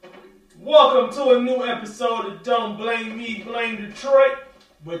Welcome to a new episode of Don't Blame Me, Blame Detroit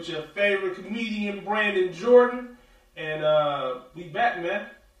with your favorite comedian Brandon Jordan. And we back, man.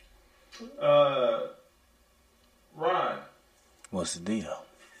 Ron. What's the deal?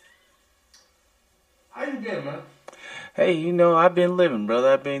 How you been, man? Hey, I've been living,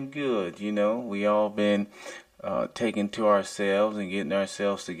 brother. I've been good. We all been taking to ourselves and getting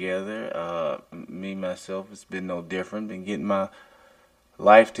ourselves together. Me, myself, it's been no different. Been getting my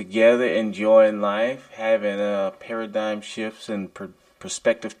life together, enjoying life, having paradigm shifts and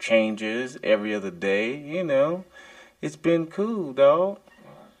perspective changes every other day. It's been cool, dog.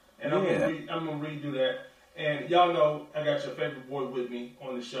 And I'm gonna redo that. And y'all know I got your favorite boy with me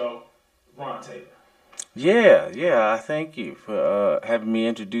on the show, Ron Taylor. Yeah. I thank you for having me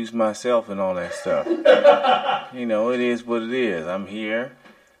introduce myself and all that stuff. It is what it is. I'm here.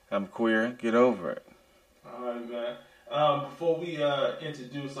 I'm queer. Get over it. All right, man. Before we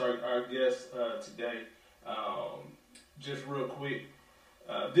introduce our guest today, just real quick,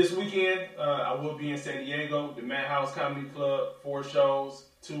 this weekend I will be in San Diego, the Madhouse Comedy Club, 4 shows,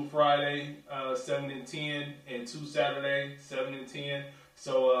 2 Friday, 7 and 10, and 2 Saturday, 7 and 10.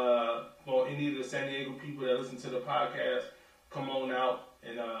 So for any of the San Diego people that listen to the podcast, come on out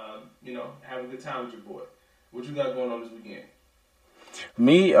and have a good time with your boy. What you got going on this weekend?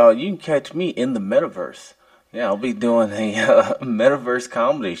 Me, you can catch me in the metaverse. Yeah, I'll be doing a metaverse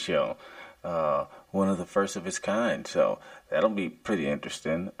comedy show, one of the first of its kind. So that'll be pretty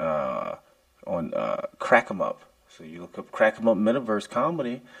interesting on Crack 'em Up. So you look up Crack 'em Up Metaverse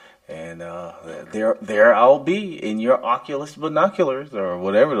Comedy, and there I'll be in your Oculus binoculars or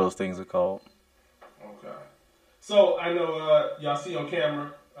whatever those things are called. Okay. So I know y'all see on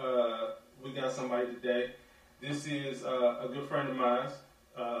camera, we got somebody today. This is a good friend of mine.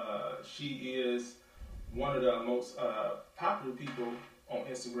 She is one of the most popular people on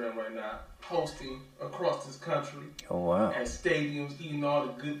Instagram right now, hosting across this country. Oh, wow. At stadiums, eating all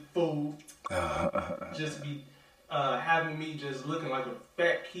the good food. Just be having me just looking like a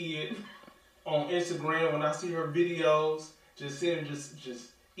fat kid on Instagram when I see her videos. Just sitting,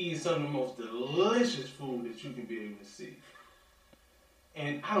 just eating some of the most delicious food that you can be able to see.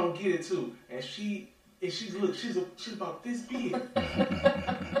 And I don't get it too. And she's about this big.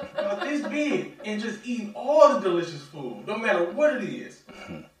 About this big. And just eating all the delicious food. No matter what it is.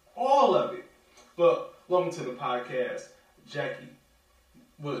 All of it. But welcome to the podcast, Jackie.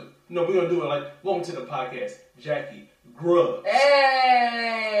 We're going to do it like, welcome to the podcast, Jackie Grubbs.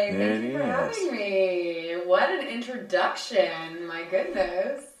 Hey! Thank you for having me. What an introduction. My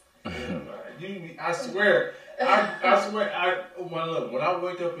goodness. I swear, when I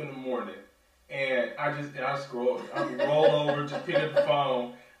wake up in the morning, and I scroll, I roll over, just pick up the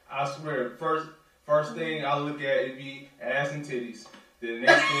phone. I swear, first thing I look at it be ass and titties. The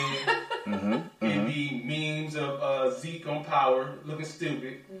next thing it be memes of Zeke on Power looking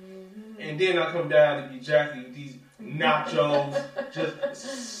stupid, and then I come down to be Jackie with these nachos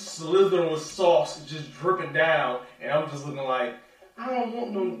just slithering with sauce just dripping down, and I'm just looking like I don't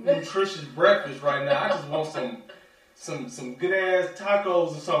want no nutritious breakfast right now. I just want some good ass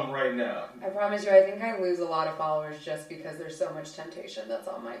tacos or something right now. I promise you, I think I lose a lot of followers just because there's so much temptation that's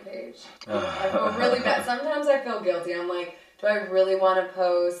on my page. I feel really bad. Sometimes I feel guilty. I'm like, do I really want to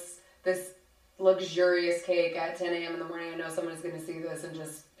post this luxurious cake at 10 a.m. in the morning? I know someone's going to see this and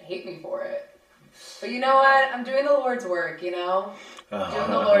just hate me for it. But you know what? I'm doing the Lord's work, doing the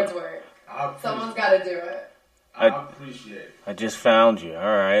Lord's work. Someone's got to do it. I appreciate it. I just found you.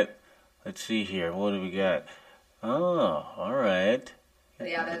 All right. Let's see here. What do we got? Oh, all right.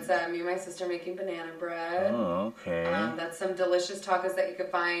 Yeah, that's me and my sister making banana bread. Oh, okay. That's some delicious tacos that you could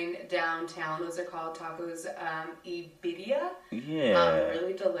find downtown. Those are called tacos Ibidia. Yeah.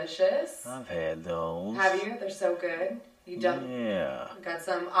 Really delicious. I've had those. Have you? They're so good. You don't? Yeah. Got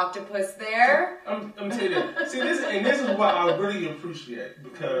some octopus there. I'm telling you. See, this is what I really appreciate,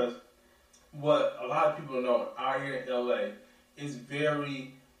 because what a lot of people know out here in LA is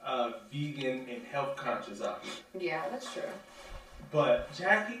very vegan and health conscious out here. Yeah, that's true. But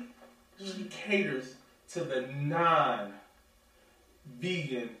Jackie, she caters to the non-vegan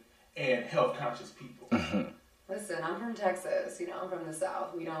and health conscious people. Listen, I'm from Texas. I'm from the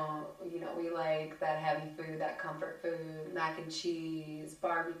South. We don't, we like that heavy food, that comfort food, mac and cheese,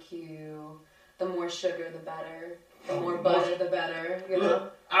 barbecue. The more sugar, the better. The more butter, the better.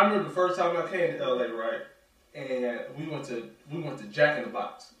 Look, I remember the first time I came to LA, right? And we went to Jack in the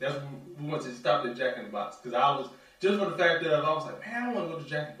Box. We went to stop at Jack in the Box because Just for the fact that I was like, man, I want to go to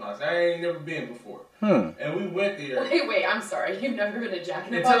Jack in the Box. I ain't never been before. And we went there. Wait, I'm sorry. You've never been to Jack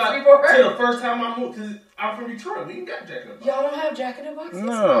in the Box before? Until the first time I moved, because I'm from Detroit. We ain't got Jack in the Box. Y'all don't have Jack in the Box?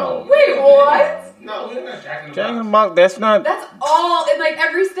 No. Wait, what? No, we don't got Jack in the Box. Jack in the Box, that's not... That's all in, like,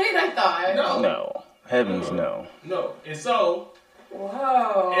 every state, I thought. No. Heavens, no. No. And so...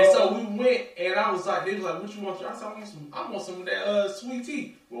 Whoa. And so we went, and I was like, they was like, what you want? I said, I want some of that sweet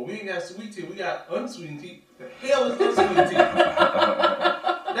tea. Well, we ain't got sweet tea. We got unsweetened tea. The hell is unsweetened tea?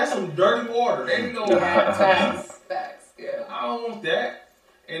 That's some dirty water. There ain't no Facts. Yeah. I don't want that.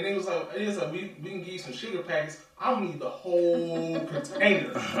 And they was like, we can give you some sugar packets. I don't need the whole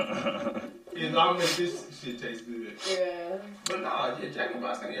container. And I'll make this shit taste good. Yeah. But nah, Jack in the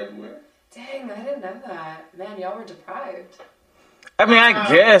Box ain't everywhere. Dang, I didn't know that. Man, y'all were deprived. I mean, I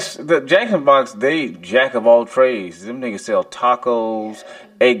guess the Jack in the Box, they jack of all trades. Them niggas sell tacos,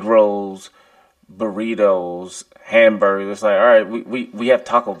 egg rolls, burritos, hamburgers. It's like, all right, we have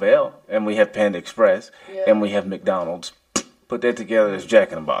Taco Bell, and we have Panda Express, and we have McDonald's. Put that together as Jack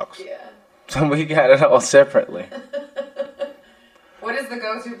in the Box. Yeah. So we got it all separately. What is the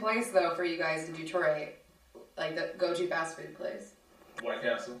go-to place, though, for you guys in Detroit? Like, the go-to fast food place? White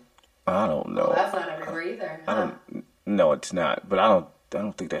Castle. I don't know. Well, that's not everywhere either. Huh? No, it's not. But I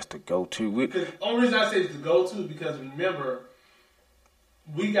don't think that's the go-to. The only reason I say it's the go-to is because remember,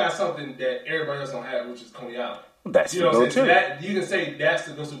 we got something that everybody else don't have, which is Coney Island. That's the go-to. So you can say that's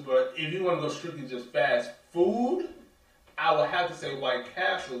the go-to, but if you want to go strictly just fast food, I would have to say White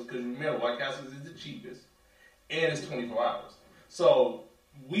Castles, because remember, White Castles is the cheapest, and it's 24 hours. So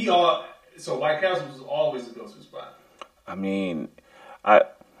White Castles is always the go-to spot. I mean, I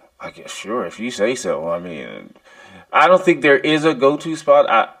guess sure if you say so. I mean, I don't think there is a go-to spot.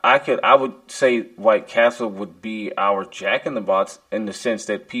 I would say White Castle would be our Jack in the Box in the sense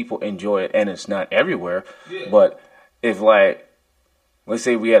that people enjoy it and it's not everywhere. Yeah. But if like, let's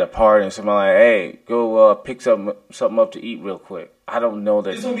say we had a party and somebody like, hey, go pick something up to eat real quick. I don't know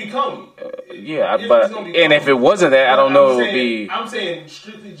that it's gonna be Coney. If it wasn't that, I don't know it would be. I'm saying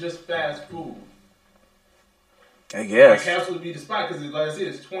strictly just fast food. I guess. White Castle would be the spot because, like I said,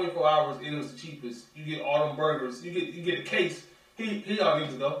 it's 24 hours and it was the cheapest. You get all them burgers. You get a case. He all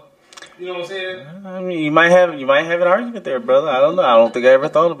needs to go. You know what I'm saying? I mean, you might have an argument there, brother. I don't know. I don't think I ever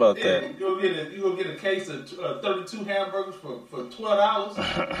thought about that. You go get a case of 32 hamburgers for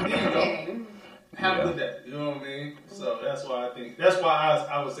 $12. There you go. Have a good day. You know what I mean? So that's why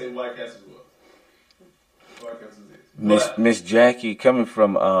I would say White Castle was. White Castle is. Miss Jackie coming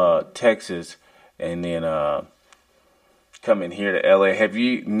from Texas and then coming here to LA. Have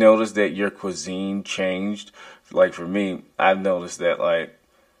you noticed that your cuisine changed? Like for me, I've noticed that like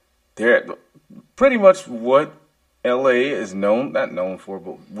they're pretty much what LA is not known for,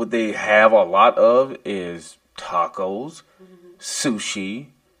 but what they have a lot of is tacos, sushi,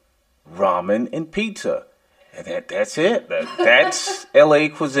 ramen, and pizza. And that's it. That's LA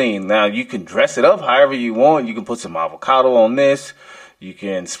cuisine. Now you can dress it up however you want. You can put some avocado on this. You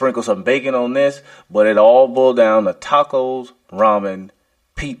can sprinkle some bacon on this, but it all boils down to tacos, ramen,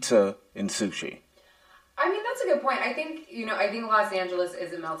 pizza, and sushi. I mean, that's a good point. I think Los Angeles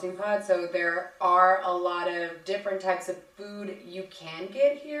is a melting pot, so there are a lot of different types of food you can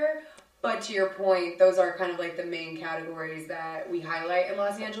get here. But to your point, those are kind of like the main categories that we highlight in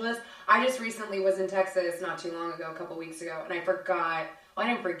Los Angeles. I just recently was in Texas not too long ago, a couple weeks ago, and I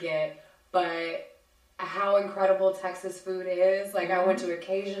didn't forget, but how incredible Texas food is. Like, I went to a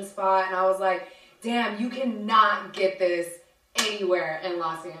Cajun spot and I was like, damn, you cannot get this anywhere in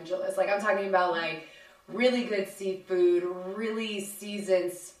Los Angeles. Like, I'm talking about like really good seafood, really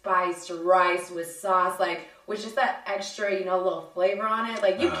seasoned spiced rice with sauce, like with just that extra, little flavor on it.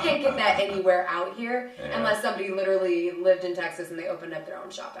 Like, you can't get that anywhere out here unless somebody literally lived in Texas and they opened up their own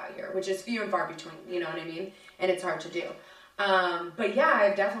shop out here, which is few and far between, you know what I mean? And it's hard to do. But yeah,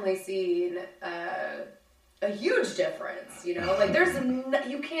 I've definitely seen a huge difference, like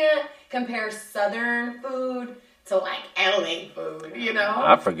you can't compare Southern food to like LA food,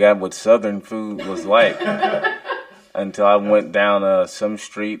 I forgot what Southern food was like until I went down some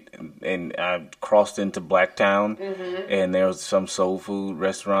street and I crossed into Blacktown and there was some soul food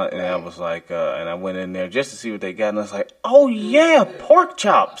restaurant and I was like, and I went in there just to see what they got and I was like, oh yeah, pork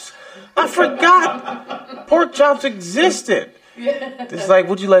chops. I forgot pork chops existed. It's like,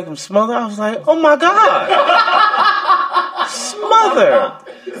 would you like them smothered? I was like, oh my God. Smothered?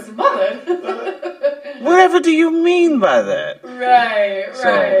 Whatever do you mean by that?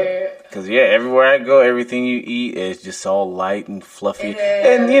 Right. Because, everywhere I go, everything you eat is just all light and fluffy.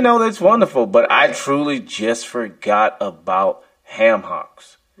 And, that's wonderful. But I truly just forgot about ham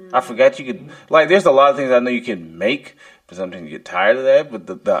hocks. I forgot you could, like, there's a lot of things I know you can make, but sometimes you get tired of that.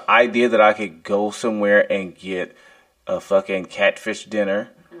 But the idea that I could go somewhere and get a fucking catfish dinner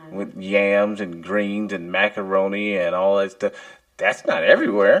with yams and greens and macaroni and all that stuff, that's not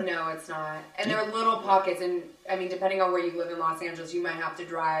everywhere. No, it's not. And there are little pockets, and I mean, depending on where you live in Los Angeles, you might have to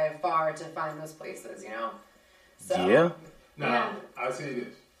drive far to find those places, you know? So, Yeah. Now, I'll say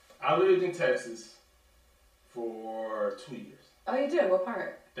this. I lived in Texas for 2 years. Oh, you did? What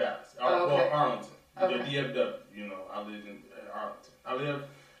part? Dallas. Oh, okay. Well, Arlington. Okay. The DFW. You know, I lived in Arlington. I lived,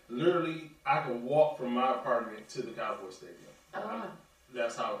 literally, I could walk from my apartment to the Cowboy Stadium. Oh.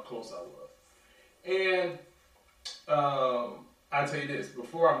 That's how close I was. And I tell you this,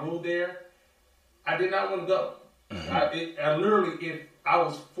 before I moved there, I did not want to go. I literally, if I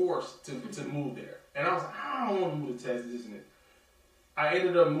was forced to move there, and I was like, I don't want to move to Texas, isn't it? I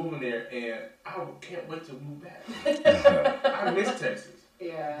ended up moving there, and I can't wait to move back. I miss Texas.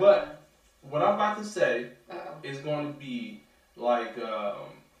 Yeah. But what I'm about to say is going to be like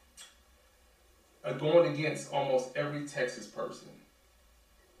going against almost every Texas person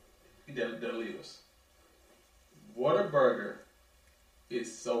that lives. Whataburger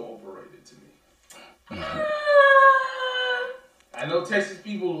is so overrated to me. I know Texas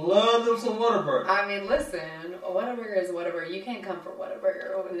people love them some Whataburger. I mean, listen, Whataburger is Whataburger. You can't come for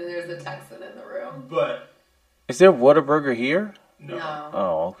Whataburger when there's a Texan in the room. But is there Whataburger here? No.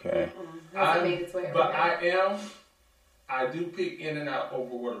 Oh, okay. Hasn't made its way over here. I do pick In-N-Out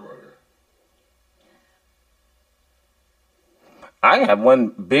over Whataburger. I got one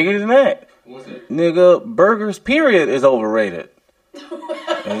bigger than that. What's that? Nigga, burgers, period, is overrated.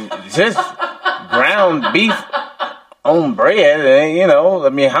 Just ground beef on bread, and, you know, I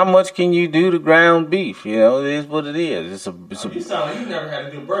mean, how much can you do to ground beef? You know, it is what it is. You sound like you never had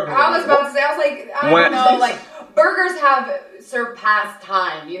a good burger. I was about to say, I was like, I don't know, like, burgers have surpassed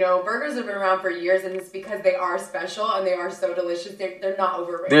time. You know, burgers have been around for years, and it's because they are special and they are so delicious. They're not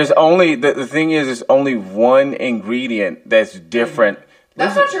overrated. There's only, the thing is, there's only one ingredient that's different.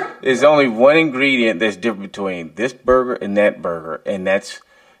 That's not true. There's only one ingredient that's different between this burger and that burger, and that's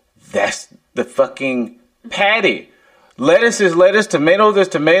the fucking patty. Lettuce is lettuce, tomatoes is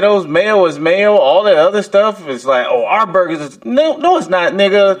tomatoes, mayo is mayo, all that other stuff is like, oh, our burgers is... No, it's not,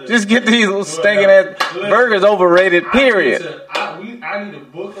 nigga. Just get these little stinking ass burgers overrated, period. I need to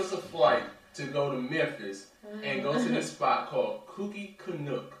book us a flight to go to Memphis and go to this spot called Cookie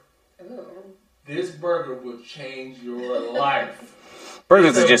Canuck. Ooh. This burger will change your life.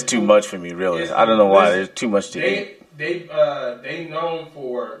 Burgers are just too much for me, really. I don't know why. There's too much to eat. They known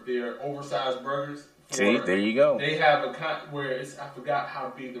for their oversized burgers. See, there you go. They have a where it's, I forgot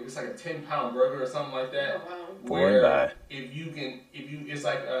how big, it's like a 10-pound burger or something like that. Oh, wow. Where it's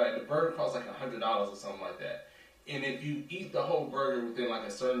like the burger costs like $100 or something like that. And if you eat the whole burger within like a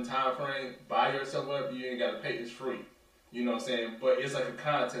certain time frame, by yourself, whatever, you ain't got to pay. It's free. You know what I'm saying? But it's like a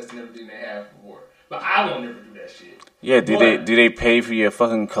contest and everything they have for it. But I won't never do that shit. Yeah, do they pay for your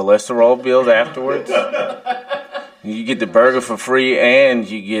fucking cholesterol bills afterwards? You get the burger for free and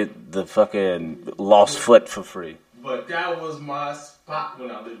you get the fucking lost foot for free. But that was my spot when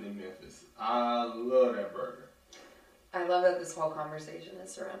I lived in Memphis. I love that burger. I love that this whole conversation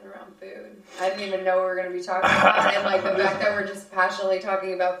is surrounded around food. I didn't even know what we were going to be talking about. And like the fact that we're just passionately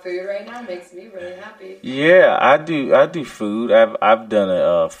talking about food right now makes me really happy. Yeah, I do food. I've done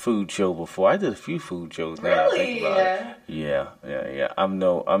a food show before. I did a few food shows now. Really? I think about it. Yeah. I'm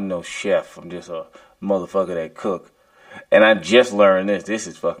no chef. I'm just a motherfucker that cook. And I just learned this. This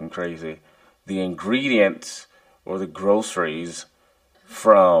is fucking crazy. The ingredients or the groceries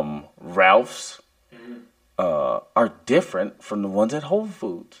from Ralph's are different from the ones at Whole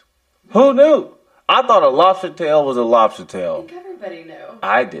Foods. Who knew? I thought a lobster tail was a lobster tail. I think everybody knew.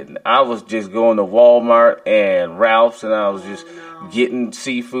 I didn't. I was just going to Walmart and Ralph's, and I was just getting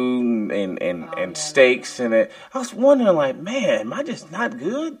seafood and steaks, and I was wondering, like, man, am I just not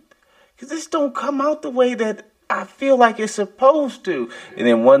good? Because this don't come out the way that I feel like it's supposed to. And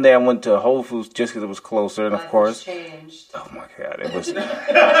then one day I went to Whole Foods just because it was closer, and of course, changed. Oh my God, it was.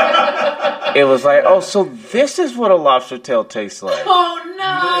 It was like, oh, so this is what a lobster tail tastes like. Oh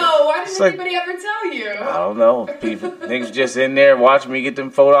no! Why didn't anybody ever tell you? I don't know. Niggas just in there watching me get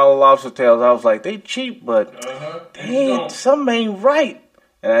them $4 lobster tails. I was like, they cheap, but something ain't right.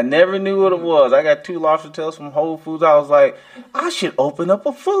 And I never knew what it was. I got 2 lobster tails from Whole Foods. I was like, I should open up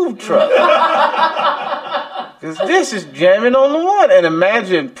a food truck. Because this is jamming on the one. And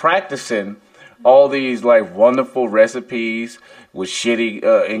imagine practicing all these like wonderful recipes, with shitty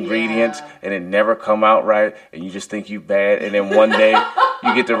ingredients, and it never come out right, and you just think you bad, and then one day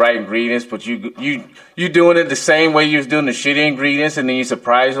you get the right ingredients, but you doing it the same way you was doing the shitty ingredients, and then you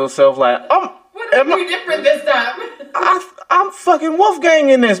surprise yourself like, what am I different this time? I'm fucking Wolfgang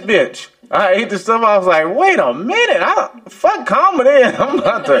in this bitch. I ate the stuff. I was like, wait a minute. Fuck comedy. I'm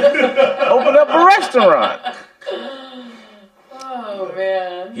about to open up a restaurant. Oh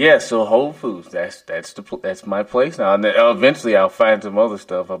man. Yeah, so Whole Foods. That's my place now. And then eventually I'll find some other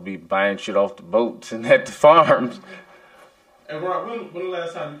stuff. I'll be buying shit off the boats and at the farms. And Rob, when the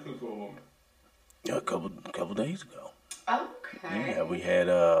last time you cooked for a woman? A couple days ago. Okay. Yeah,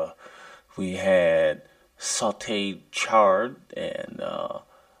 we had sautéed chard and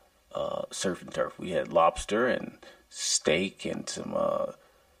surf and turf. We had lobster and steak and some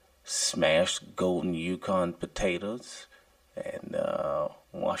smashed golden Yukon potatoes, and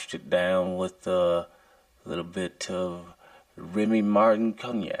washed it down with a little bit of Remy Martin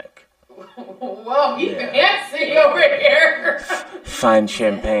cognac. Whoa, you fancy over here. Fine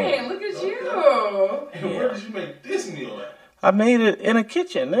champagne. Hey, look at you. And where did you make this meal at? I made it in a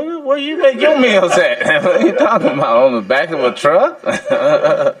kitchen, nigga. Where you make your meals at? What are you talking about? On the back of a truck?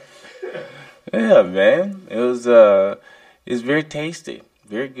 Yeah, man. It was it's very tasty,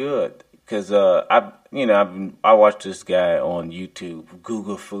 very good. Cause I watched this guy on YouTube,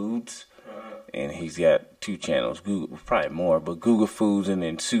 Google Foods, and he's got 2 channels, Google, probably more, but Google Foods, and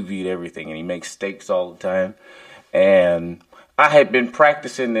then sous vide everything, and he makes steaks all the time. And I had been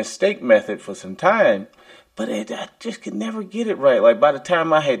practicing this steak method for some time, but I just could never get it right. Like by the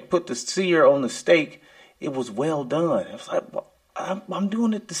time I had put the sear on the steak, it was well done. I was like, I'm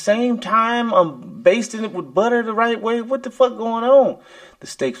doing it the same time. I'm basting it with butter the right way. What the fuck going on? The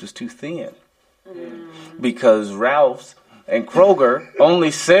steaks was too thin. Because Ralph's and Kroger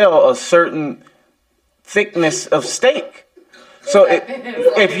only sell a certain thickness of steak. So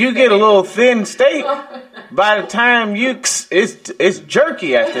if you get a little thin steak, by the time it's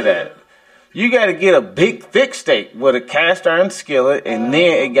jerky after that. You got to get a big thick steak with a cast iron skillet, and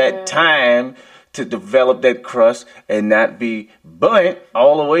then it got time to develop that crust and not be burnt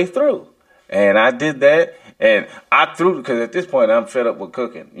all the way through. And I did that, and I threw, because at this point I'm fed up with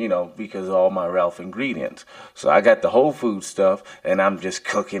cooking, because of all my Ralph ingredients. So I got the Whole Foods stuff, and I'm just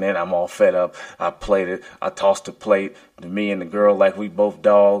cooking it. I'm all fed up. I plated. I tossed the plate. Me and the girl, like we both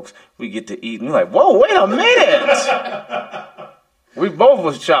dogs, we get to eat, and we're like, whoa, wait a minute. We both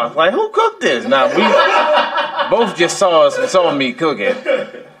was shocked. Like, who cooked this? Now we both just saw me cook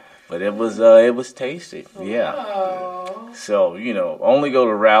it. But it was tasty. Yeah. Oh. So, only go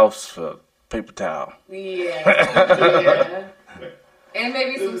to Ralph's for paper towel. Yeah. And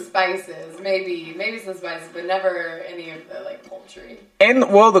maybe some spices. Maybe some spices, but never any of the poultry. And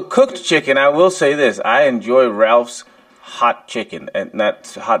the cooked chicken, I will say this. I enjoy Ralph's hot chicken, and not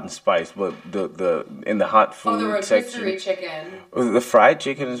hot and spice, but the in the hot food the rotisserie section. Chicken. The fried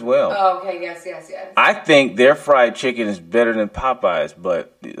chicken as well. Oh, okay, yes. I think their fried chicken is better than Popeyes,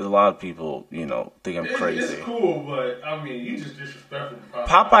 but a lot of people, think I'm crazy. It's cool, but I mean, you just disrespectful to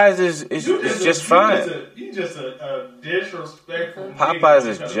Popeyes. Popeyes is just fine. You just a disrespectful. Popeyes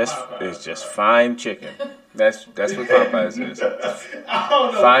is just fine chicken. That's what Popeyes is. I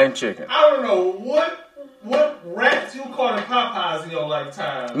don't know. Fine chicken. I don't know what rats you call in Popeyes in your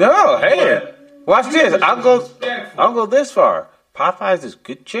lifetime. No, hey, watch this. I'll go this far. Popeyes is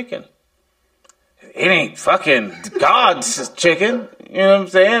good chicken. It ain't fucking God's chicken. You know what I'm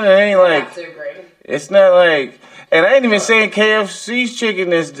saying? It ain't like. It's not like. And I ain't even saying KFC's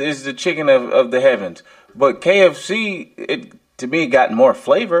chicken is the chicken of the heavens. But KFC, to me, got more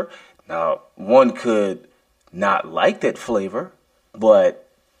flavor. Now, one could not like that flavor, but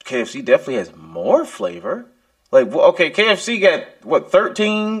KFC definitely has more flavor. KFC got,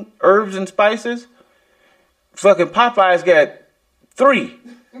 13 herbs and spices? Fucking Popeyes got 3.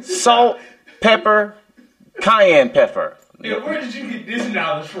 Salt, pepper, cayenne pepper. Yeah, where did you get this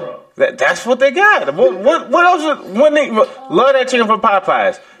knowledge from? That's what they got. What else? When they love that chicken from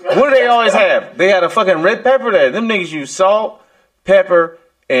Popeyes, what do they always have? They got a fucking red pepper there. Them niggas use salt, pepper,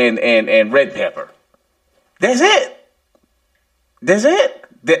 and red pepper. That's it.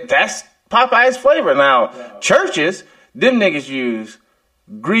 That's Popeye's flavor. Now, churches, them niggas use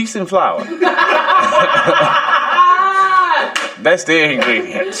grease and flour. That's their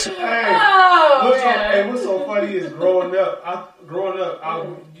ingredients. What's so funny is growing up,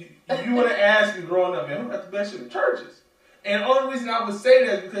 you would have asked me growing up, man, who got the best shit in churches? And the only reason I would say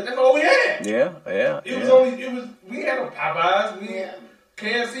that is because that's all we had. Yeah. We had no Popeyes.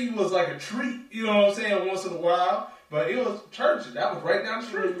 KFC was like a treat, you know what I'm saying, once in a while. But it was churches. That was right down the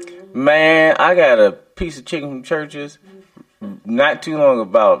street. Man, I got a piece of chicken from churches. not too long,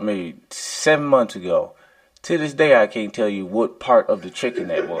 about maybe 7 months ago. To this day, I can't tell you what part of the chicken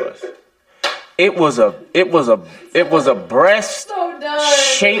that was. It was a breast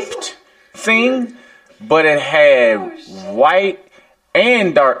shaped thing, but it had white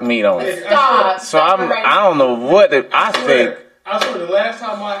and dark meat on it. So I don't know what I think. I swear, the last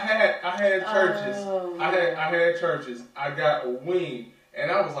time I had churches, I got a wing, and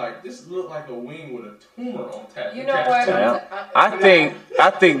I was like, this looked like a wing with a tumor on top. You know what?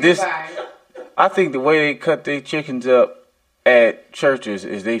 I think the way they cut their chickens up at churches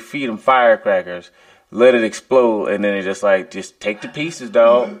is they feed them firecrackers, let it explode, and then they just take the pieces,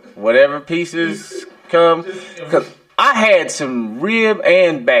 dog. Whatever pieces come. Cause I had some rib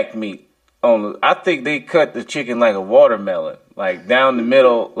and back meat on. I think they cut the chicken like a watermelon, like down the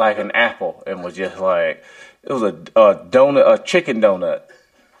middle, like an apple, and was just like it was a donut, a chicken donut.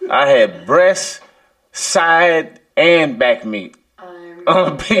 I had breast, side, and back meat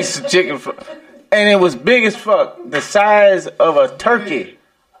on a piece of chicken, and it was big as fuck, the size of a turkey.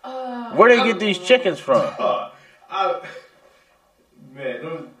 Where they get these chickens from?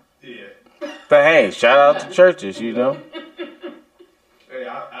 But hey, shout out to churches, you know. Hey,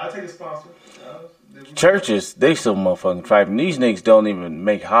 I'll take a sponsor. Churches, they so motherfucking trifling. These niggas don't even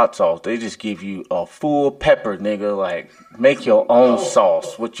make hot sauce. They just give you a full pepper, nigga. Like, make your own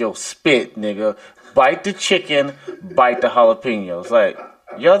sauce with your spit, nigga. Bite the chicken, bite the jalapenos. Like,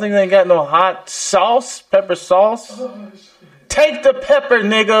 y'all think they ain't got no hot sauce? Pepper sauce? Take the pepper,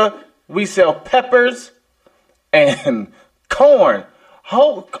 nigga. We sell peppers and corn.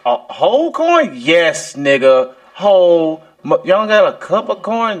 Whole corn? Yes, nigga. Whole. Y'all got a cup of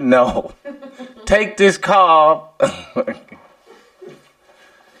corn? No. Take this cob.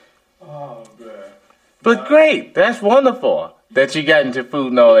 Oh, man. But great. That's wonderful that you got into food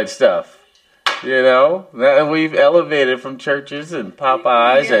and all that stuff. You know, now we've elevated from churches and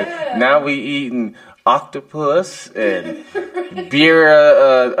Popeyes, and now we eating octopus and beer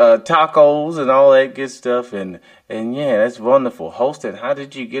tacos and all that good stuff. And yeah, that's wonderful. Hosting, how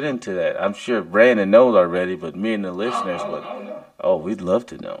did you get into that? I'm sure Brandon knows already, but me and the listeners would. Oh, we'd love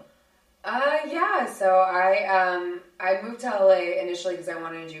to know. Yeah. So I moved to LA initially because I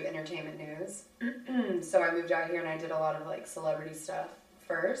wanted to do entertainment news. So I moved out here and I did a lot of like celebrity stuff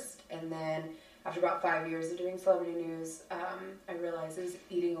first, and then after about 5 years of doing celebrity news, I realized it was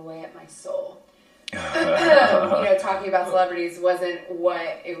eating away at my soul. Talking about celebrities wasn't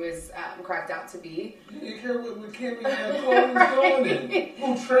what it was cracked out to be. You didn't care what Kim and Chloe was doing and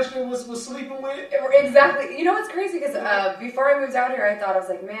who Tristan was sleeping with? Exactly. You know what's crazy? Because before I moved out here, I thought, I was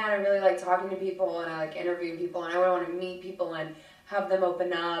like, man, I really like talking to people and I like interviewing people and I want to meet people and have them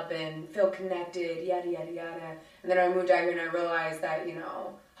open up and feel connected, yada, yada, yada. And then I moved out here and I realized that,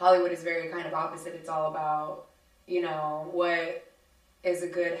 Hollywood is very kind of opposite. It's all about, what is a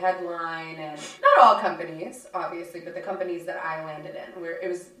good headline, and not all companies, obviously, but the companies that I landed in, where it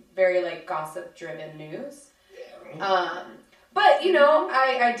was very like gossip-driven news. But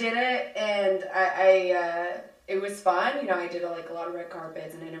I did it, and I it was fun. I did a lot of red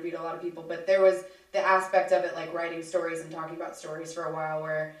carpets and interviewed a lot of people. But there was the aspect of it, like writing stories and talking about stories for a while,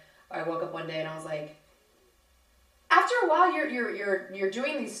 where I woke up one day and I was like, after a while, you're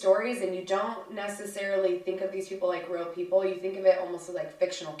doing these stories and you don't necessarily think of these people like real people. You think of it almost as like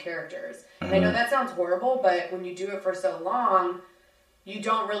fictional characters. Mm-hmm. And I know that sounds horrible, but when you do it for so long, you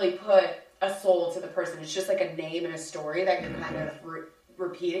don't really put a soul to the person. It's just like a name and a story that you're kind of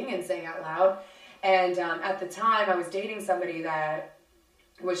repeating and saying out loud. And at the time, I was dating somebody that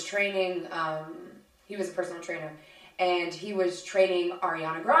was training. He was a personal trainer. And he was training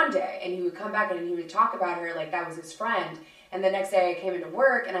Ariana Grande, and he would come back and he would talk about her like that was his friend. And the next day I came into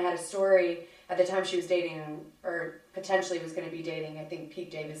work and I had a story. At the time she was dating, or potentially was going to be dating, I think Pete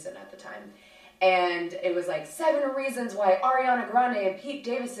Davidson at the time. And it was like 7 reasons why Ariana Grande and Pete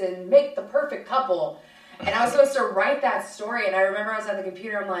Davidson make the perfect couple. And I was supposed to write that story, and I remember I was at the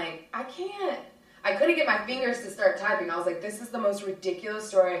computer, I'm like, I couldn't get my fingers to start typing. I was like, this is the most ridiculous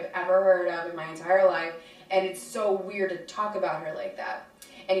story I've ever heard of in my entire life. And it's so weird to talk about her like that.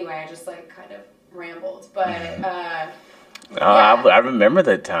 Anyway, I just kind of rambled, but I remember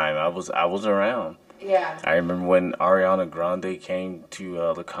that time. I was around. Yeah. I remember when Ariana Grande came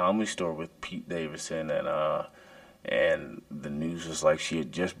to the Comedy Store with Pete Davidson, and the news was like she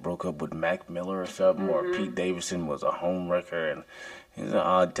had just broke up with Mac Miller or something, or Pete Davidson was a homewrecker, and it was an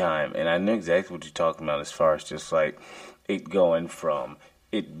odd time. And I knew exactly what you're talking about as far as just like it going from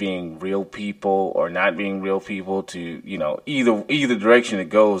it being real people or not being real people to, either direction it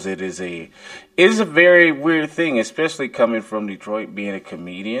goes, it is a very weird thing, especially coming from Detroit, being a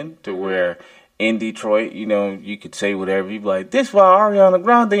comedian, to where in Detroit, you know, you could say whatever. You'd be like, this why Ariana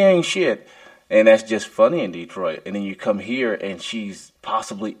Grande ain't shit. And that's just funny in Detroit. And then you come here and she's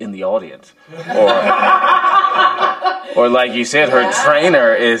possibly in the audience. Or like you said, her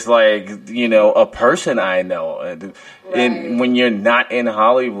trainer is like, you know, a person I know. And when you're not in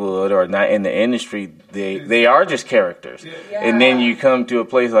Hollywood or not in the industry, they are just characters. Yeah. And then you come to a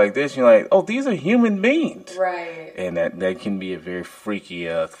place like this, you're like, oh, these are human beings. Right. And that can be a very freaky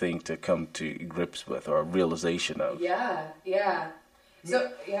thing to come to grips with or a realization of. Yeah.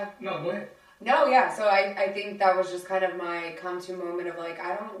 So, yeah. No, go ahead. No, yeah. So I think that was just kind of my come to moment of like,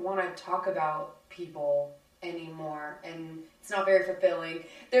 I don't want to talk about people anymore, and it's not very fulfilling.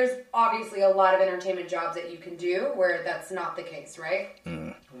 There's obviously a lot of entertainment jobs that you can do where that's not the case, right?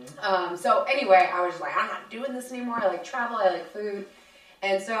 So anyway, I was just like, I'm not doing this anymore. I like travel, I like food.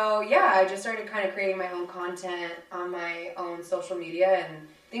 And so, yeah, I just started kind of creating my own content on my own social media, and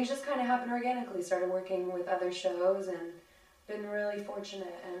things just kind of happened organically. Started working with other shows and been really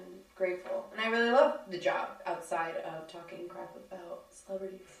fortunate and grateful. And I really love the job outside of talking crap about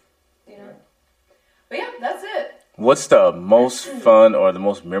celebrities, you know? But yeah, that's it. What's the most fun or the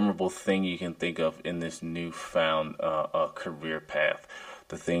most memorable thing you can think of in this newfound career path?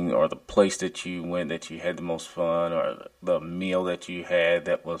 The thing or the place that you went that you had the most fun, or the meal that you had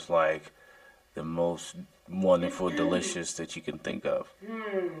that was like the most wonderful, delicious that you can think of?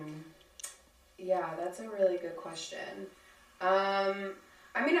 Yeah, that's a really good question.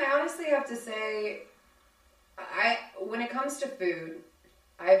 I mean, I honestly have to say, when it comes to food,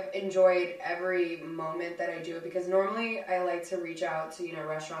 I've enjoyed every moment that I do it, because normally I like to reach out to, you know,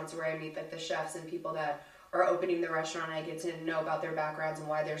 restaurants where I meet like the chefs and people that are opening the restaurant, and I get to know about their backgrounds and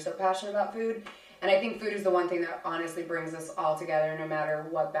why they're so passionate about food. And I think food is the one thing that honestly brings us all together, no matter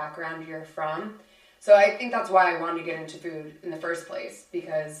what background you're from. So I think that's why I wanted to get into food in the first place,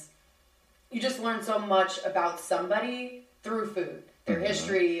 because you just learn so much about somebody through food. Their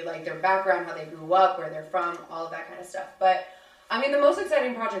history, like their background, how they grew up, where they're from, all of that kind of stuff. But I mean, the most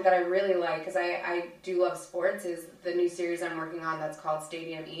exciting project that I really like, because I do love sports, is the new series I'm working on that's called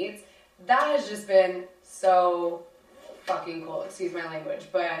Stadium Eats. That has just been so fucking cool. Excuse my language,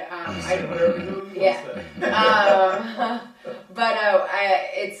 but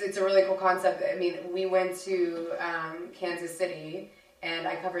it's a really cool concept. I mean, we went to Kansas City, and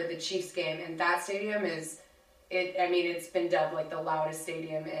I covered the Chiefs game, and that stadium it's been dubbed like the loudest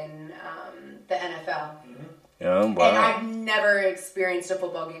stadium in the NFL. Yeah, wow. And I've never experienced a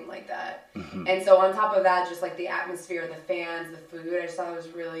football game like that. And so on top of that, just like the atmosphere, the fans, the food, I just thought it was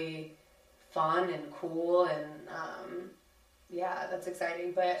really fun and cool, and yeah, that's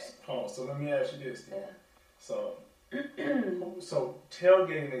exciting. But so let me ask you this then. Yeah. So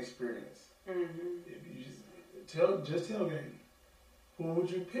tailgating experience. If you just tailgating, who would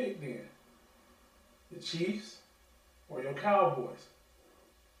you pick then? The Chiefs or your Cowboys?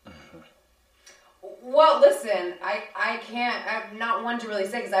 Well, listen, I can't. I'm not one to really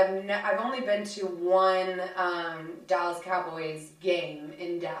say, because I've only been to one Dallas Cowboys game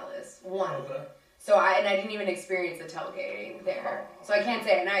in Dallas. One. Okay. So I didn't even experience the tailgating there. So I can't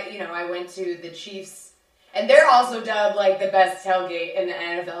say. And I went to the Chiefs, and they're also dubbed like the best tailgate in the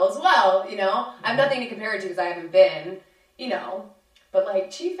NFL as well. You know, I have nothing to compare it to because I haven't been. You know, but like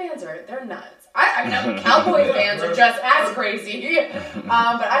Chief fans they're nuts. I mean, Cowboy fans are just as crazy. But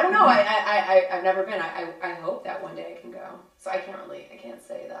I don't know. I've never been. I hope that one day I can go. So I can't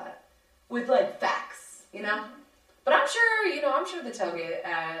say that with like facts, you know. But I'm sure the tailgate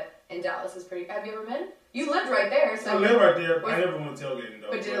in Dallas is pretty. Have you ever been? You lived right there. So I live right there. I never went tailgating though.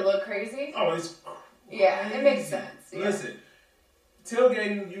 But did it look crazy? Oh, it's crazy. Yeah, it makes sense. Yeah. Listen,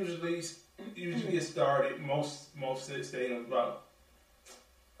 tailgating usually gets started. Most stadiums about.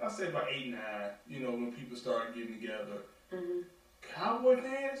 I say about 8, 9, you know, when people start getting together. Cowboy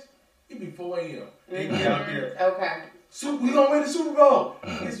fans, it be 4 a.m. They get out there. Okay. We gonna win the Super Bowl.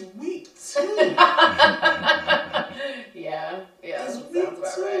 It's week 2. Yeah. It's That week sounds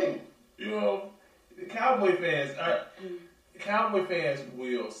about 2. right. You know, the Cowboy fans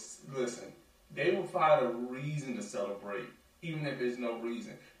will, listen, they will find a reason to celebrate, even if there's no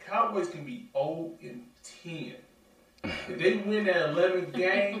reason. Cowboys can be 0-10. If they win that 11th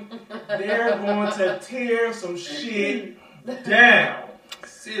game, they're going to tear some shit down.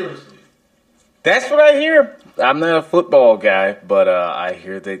 Seriously. That's what I hear. I'm not a football guy, but I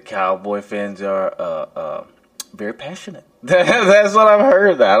hear that Cowboy fans are very passionate. That's what I've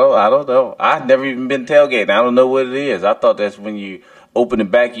heard. I don't know. I've never even been tailgating. I don't know what it is. I thought that's when you open the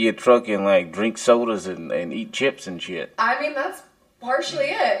back of your truck and like drink sodas and eat chips and shit. I mean, that's partially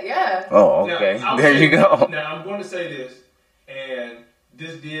it, yeah. Oh, okay. Now, there you go. Now, I'm going to say this, and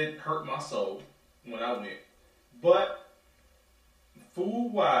this did hurt my soul, when I went. But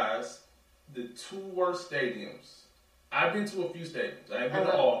food-wise, the two worst stadiums. I've been to a few stadiums. I ain't been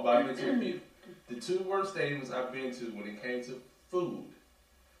to all, but I've been to a few. The two worst stadiums I've been to when it came to food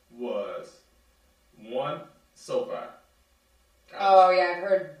was one, SoFi. I've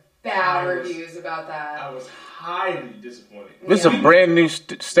heard bad reviews about that. I was highly disappointed. This is a brand new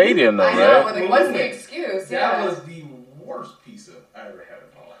stadium, though, I know, right? but what's the excuse? That was the worst pizza I ever had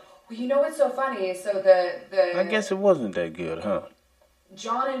in my life. Well, you know what's so funny? So the I guess it wasn't that good, huh?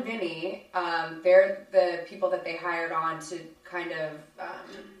 John and Vinny, they're the people that they hired on to kind of,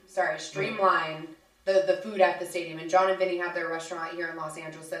 streamline the food at the stadium. And John and Vinny have their restaurant here in Los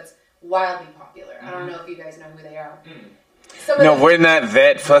Angeles that's wildly popular. I don't know if you guys know who they are. No, we're not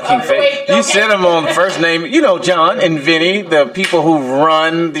that fucking fake. You said them on the first name. You know, John and Vinny, the people who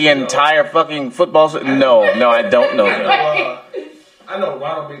run the entire fucking football. No, I don't know them. I know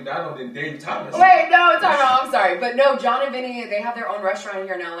Ronald McDonald and Dave Thomas. Wait, no, I'm sorry. But no, John and Vinny, they have their own restaurant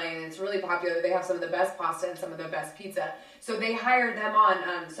here in LA, and it's really popular. They have some of the best pasta and some of the best pizza. So they hired them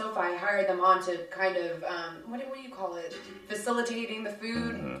on, SoFi hired them on to kind of, what do you call it? Facilitating the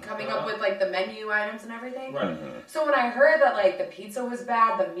food, coming up with, like, the menu items and everything. Right. So when I heard that, like, the pizza was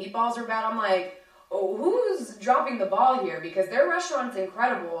bad, the meatballs were bad, I'm like, oh, who's dropping the ball here? Because their restaurant's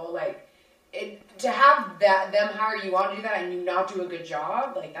incredible. Like, to have them hire you on to do that and you not do a good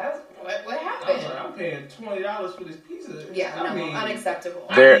job, like, that's what happened? I'm paying $20 for this pizza. Yeah, unacceptable.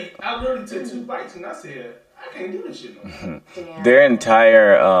 I literally took 2 bites and I said, I can't do this shit no more. Their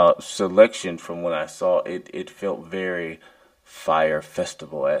entire selection, from what I saw, it felt very Fire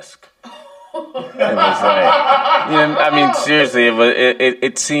Festival-esque. It was like, seriously,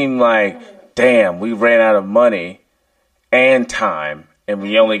 it seemed like, damn, we ran out of money and time, and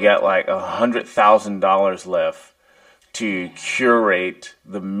we only got like $100,000 left to curate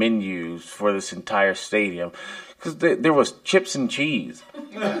the menus for this entire stadium. Because there was chips and cheese.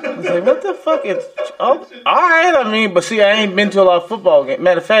 I was like, what the fuck is... Oh, all right, but see, I ain't been to a lot of football games.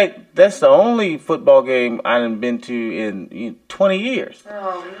 Matter of fact, that's the only football game I done been to in 20 years.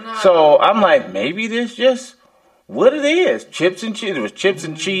 Oh, no. So I'm like, maybe this just what it is. Chips and cheese. There was chips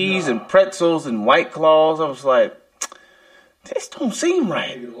and cheese and pretzels and White Claws. I was like, this don't seem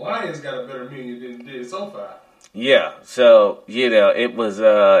right. The Lions got a better menu than did SoFi. Yeah, so, it was,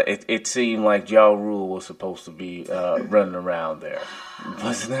 it seemed like Ja Rule was supposed to be running around there. It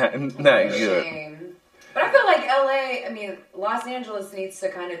was not good. Shame. But I feel like Los Angeles needs to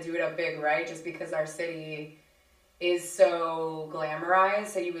kind of do it up big, right? Just because our city is so glamorized.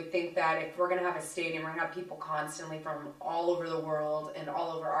 So you would think that if we're going to have a stadium, we're going to have people constantly from all over the world and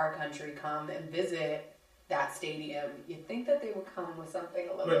all over our country come and visit that stadium. You'd think that they would come with something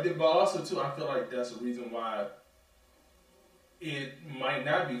a little bit. But also, too, I feel like that's the reason why it might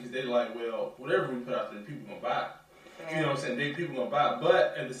not be, because they're like, well, whatever we put out there, people going to buy it. Yeah. You know what I'm saying? People going to buy it.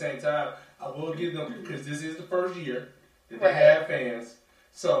 But at the same time, I will give them, because this is the first year that they have fans.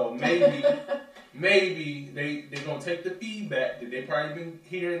 So maybe they're going to take the feedback that they probably been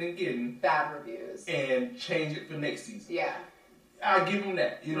hearing and getting. Bad reviews. And change it for next season. Yeah. I'll give them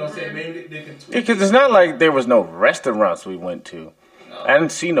that. You know what I'm saying? Maybe they can tweak because it's not like there was no restaurants we went to. No. I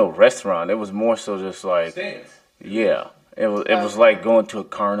didn't see no restaurant. It was more so just like... stands. Yeah. It was like going to a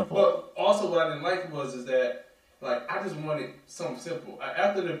carnival. But also what I didn't like is that, like, I just wanted something simple.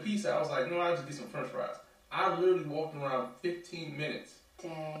 After the pizza, I was like, no, I'll just get some french fries. I literally walked around 15 minutes.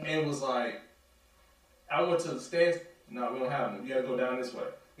 Dang. And it was like, I went to the stands. No, we don't have them. You got to go down this way.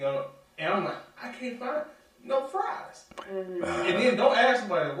 You know? And I'm like, I can't find no fries. Mm-hmm. And then don't ask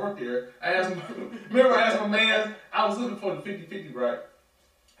somebody that worked there. I asked my man, I was looking for the 50-50, right?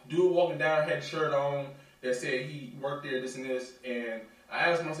 Dude walking down had a shirt on that said he worked there, this and this. And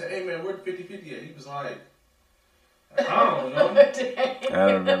I asked him, I said, hey man, where the 50-50 at? He was like, I don't know. I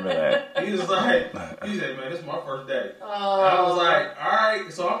don't remember that. He said, man, this is my first day. Oh. And I was like, all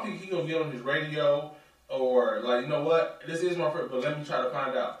right. So I'm thinking he's going to get on his radio or, like, you know what? This is my first, but let me try to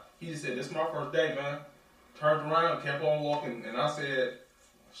find out. He just said, this is my first day, man. Turned around, kept on walking, and I said,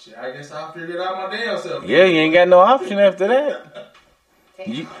 shit, I guess I'll figure it out my damn self. Yeah, you ain't got no option after that.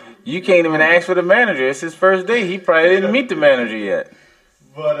 You can't even ask for the manager. It's his first day. He probably didn't meet the manager yet.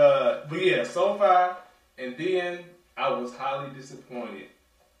 But yeah, SoFi, and then I was highly disappointed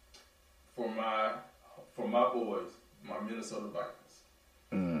for my boys, my Minnesota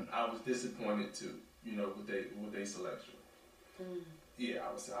Vikings. I was disappointed too, with their selection. Yeah,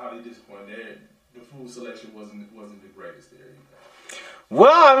 I was highly disappointed. The food selection wasn't the greatest there either.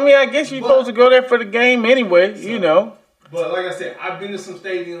 Well, I guess you're supposed to go there for the game anyway, But like I said, I've been to some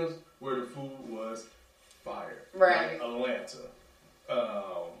stadiums where the food was fire. Right. Like Atlanta.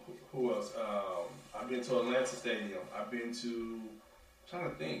 Who else? been to Atlanta Stadium. I've been to, I'm trying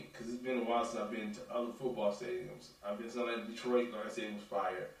to think, because it's been a while since I've been to other football stadiums. I've been to Atlanta, Detroit, like I said, it was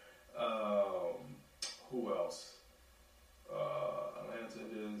fire. Who else? Atlanta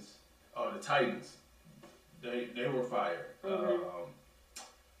is, the Titans. They were fire.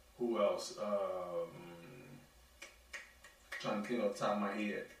 Who else? Trying to think off the top of my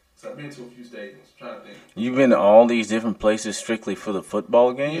head. So I've been to a few stadiums. Trying to think. You've been to all these different places strictly for the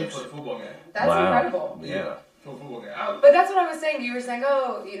football games? Yeah, for the football game. That's incredible. Yeah. For the football game. But that's what I was saying. You were saying,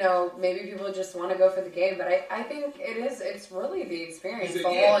 maybe people just want to go for the game. But I think it's really the experience, the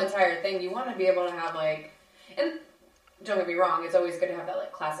whole entire thing. You want to be able to have, and don't get me wrong, it's always good to have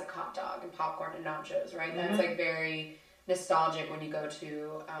that, classic hot dog and popcorn and nachos, right? That's, very nostalgic when you go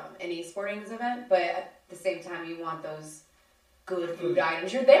to any sporting event. But at the same time, you want those good food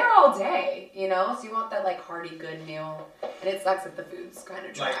items. You're there all day, so you want that hearty good meal, and it sucks that the food's kind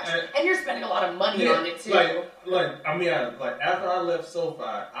of trash, and you're spending a lot of money on it too. After I left SoFi,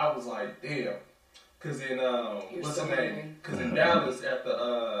 I was like, damn, because in what's the name? Because in Dallas at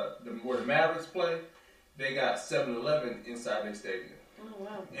where the Mavericks play, they got 7-Eleven inside their stadium. Oh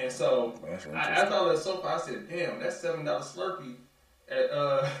wow! And so after I left SoFi, I said, damn, that $7 Slurpee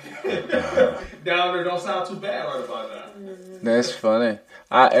down there don't sound too bad right about now. That's funny.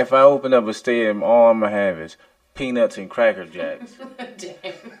 If I open up a stadium, all I'm going to have is peanuts and Cracker Jacks.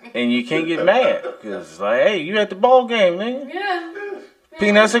 Dang. And you can't get mad because it's like, hey, you at the ball game, man. Yeah.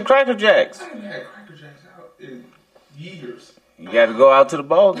 Peanuts and Cracker Jacks. I haven't had Cracker Jacks out in years. You got to go out to the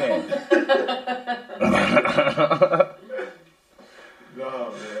ball game.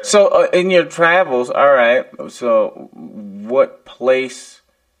 No, man. So in your travels, all right, so what place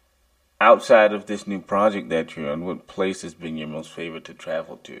outside of this new project that you're on, what place has been your most favorite to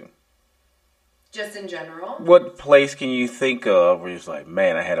travel to? Just in general? What place can you think of where it's like,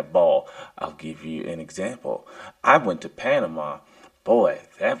 man, I had a ball? I'll give you an example. I went to Panama. Boy,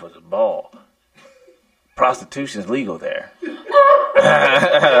 that was a ball. Prostitution's legal there.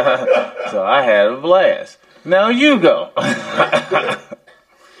 So I had a blast. Now you go. How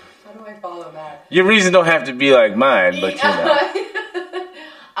do I follow that? Your reason don't have to be like mine, but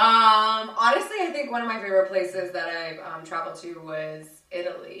Honestly, I think one of my favorite places that I've traveled to was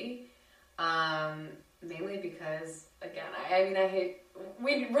Italy. Mainly because, again, I hate.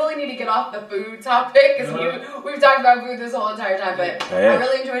 We really need to get off the food topic because we've talked about food this whole entire time, but I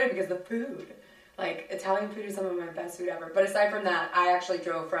really enjoyed it because the food. Italian food is some of my best food ever. But aside from that, I actually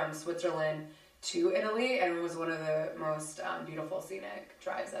drove from Switzerland to Italy, and it was one of the most beautiful scenic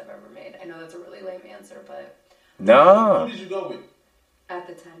drives I've ever made. I know that's a really lame answer, but... No. Who did you go with? At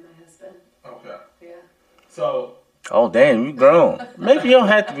the time, my husband. Okay. Yeah. So... Oh, damn, you grown. Maybe you don't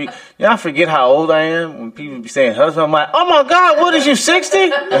have to be... I forget how old I am. When people be saying husband, I'm like, oh my God, what is you, 60?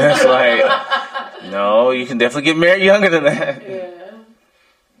 And it's like, no, you can definitely get married younger than that. Yeah.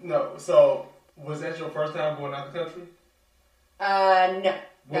 No, so... Was that your first time going out the country? No.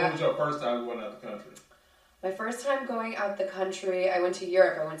 When was your first time going out the country? My first time going out the country, I went to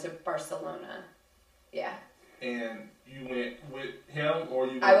Europe. I went to Barcelona. Yeah. And you went with him or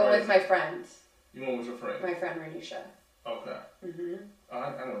you went I went with my friend. You went with your friend? My friend Renisha. Okay. Mm-hmm. I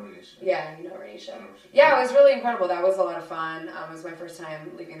know Renisha. Yeah, you know Renisha. Yeah, it was really incredible. That was a lot of fun. It was my first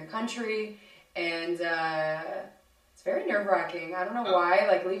time leaving the country. And it's very nerve-wracking. I don't know why.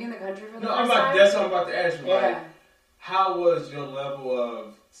 Leaving the country for the first time. That's what I'm about to ask you. Yeah. How was your level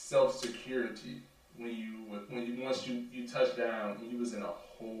of self-security once you touched down and you was in a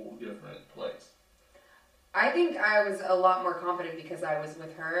whole different place? I think I was a lot more confident because I was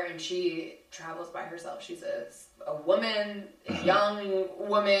with her, and she travels by herself. She's a woman, a young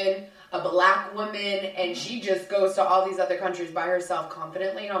woman, a black woman, and she just goes to all these other countries by herself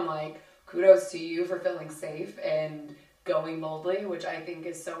confidently. And I'm like, kudos to you for feeling safe and going boldly, which I think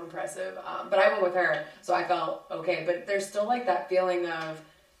is so impressive. But I went with her, so I felt okay. But there's still that feeling of,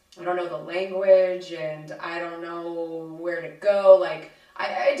 I don't know the language, and I don't know where to go.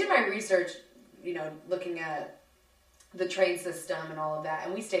 I did my research, looking at the train system and all of that.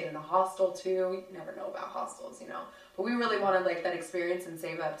 And we stayed in a hostel too. You never know about hostels, But we really wanted that experience and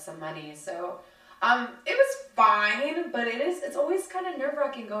save up some money. So it was fine, but it's always kind of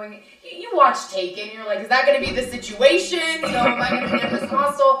nerve-wracking going. You watch Taken, you're like, is that going to be the situation? Am I going to be in this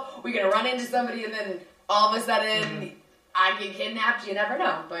hostel? We're going to run into somebody and then all of a sudden I get kidnapped? You never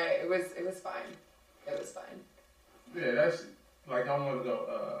know. But it was fine. It was fine. Yeah, that's I want to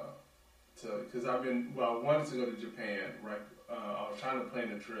go because I wanted to go to Japan, right? I was trying to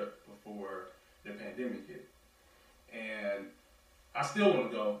plan a trip before the pandemic hit. And I still want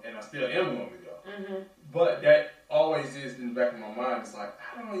to go, and I still am going to go. Mm-hmm. But that always is in the back of my mind. It's like,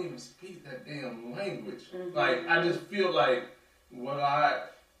 I don't even speak that damn language. Mm-hmm. Like, I just feel like,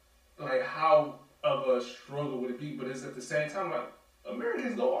 how of a struggle would it be? But it's at the same time, like,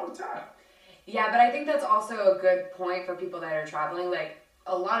 Americans go all the time. Yeah, but I think that's also a good point for people that are traveling. Like,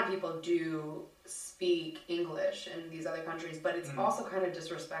 a lot of people do speak English in these other countries, but it's also kind of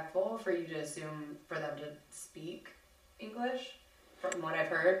disrespectful for you to assume for them to speak English, from what I've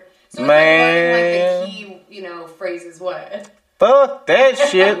heard. So it's like the key, phrases what? Fuck that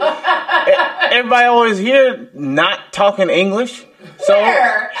shit. Everybody always here not talking English. So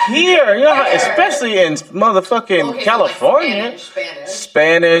here, especially in motherfucking California. Like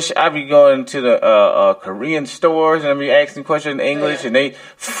Spanish. I be going to the Korean stores and I be asking questions in English and they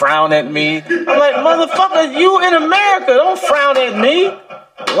frown at me. I'm like, motherfucker, you in America, don't frown at me.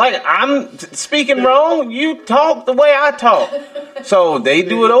 Like, I'm speaking wrong, you talk the way I talk. So they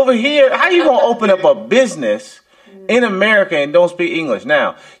do it over here. How you gonna open up a business in America and don't speak English?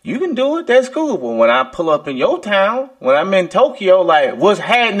 Now, you can do it, that's cool. But when I pull up in your town, when I'm in Tokyo, like, what's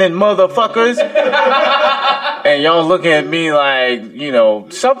happening, motherfuckers? And y'all looking at me like,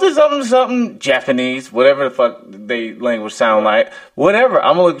 something, Japanese, whatever the fuck they language sound like. Whatever,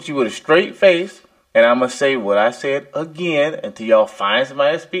 I'm gonna look at you with a straight face, and I'm gonna say what I said again until y'all find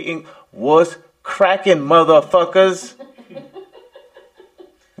somebody speaking. What's cracking, motherfuckers?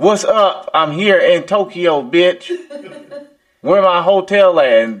 What's up? I'm here in Tokyo, bitch. Where my hotel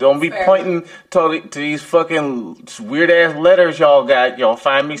at? And don't be pointing to these fucking weird ass letters y'all got. Y'all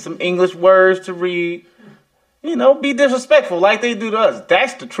find me some English words to read. Be disrespectful like they do to us.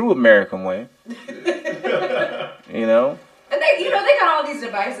 That's the true American way. And they got all these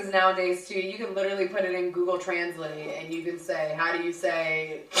devices nowadays too. You can literally put it in Google Translate and you can say, how do you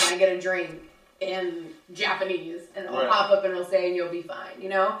say, can I get a drink? In Japanese, and it'll pop up and it'll say, and you'll be fine.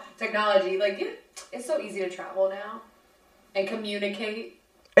 Technology, it's so easy to travel now and communicate.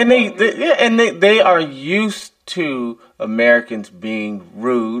 And they are used to Americans being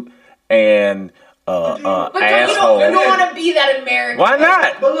rude and assholes. You don't want to be that American. Why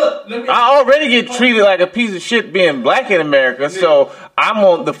not? But look, I already get treated like a piece of shit being black in America, so I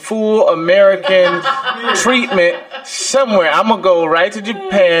want the full American treatment somewhere. I'm gonna go right to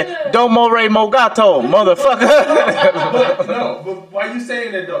Japan. Domo re mogato, motherfucker. but why you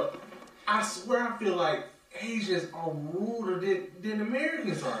saying that though? I swear I feel like Asians are ruder than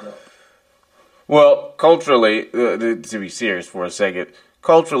Americans are though. Well, culturally, to be serious for a second,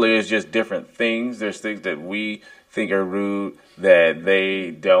 culturally it's just different things. There's things that we think are rude that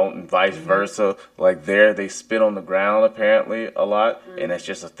they don't, and vice versa. Like they spit on the ground apparently a lot, and that's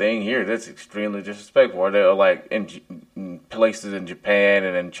just a thing here. That's extremely disrespectful. Or they're like in places in Japan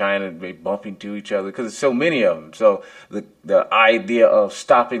and in China, they bump into each other because there's so many of them. So the idea of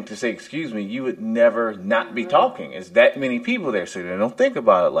stopping to say excuse me, you would never not be talking. It's that many people there, so they don't think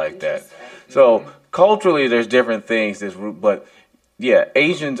about it like that. So culturally, there's different things that's rude, but. Yeah,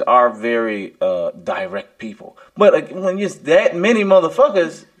 Asians are very direct people. But when there's that many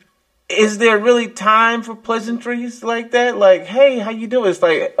motherfuckers, is there really time for pleasantries like that? Like, hey, how you doing? It's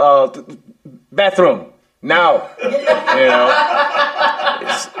like, bathroom, now.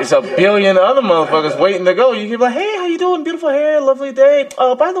 It's a billion other motherfuckers waiting to go. You can be like, hey, how you doing? Beautiful hair, lovely day.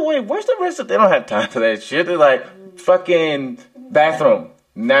 By the way, where's the rest of... They don't have time for that shit. They're like, fucking bathroom,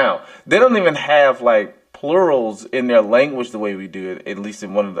 now. They don't even have, plurals in their language the way we do it, at least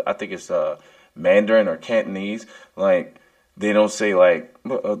in one of the, I think it's Mandarin or Cantonese. Like, they don't say,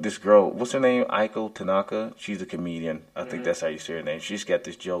 this girl, what's her name? Aiko Tanaka. She's a comedian. I think that's how you say her name. She's got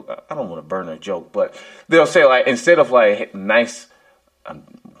this joke. I don't want to burn her joke, but they'll say, instead of, nice, I'm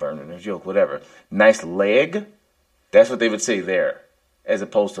burning her joke, whatever, nice leg, that's what they would say there, as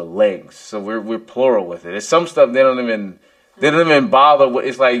opposed to legs. So we're plural with it. It's some stuff they don't even bother with.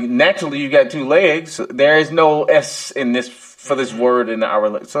 It's like, naturally you got two legs. There is no S in this for this word in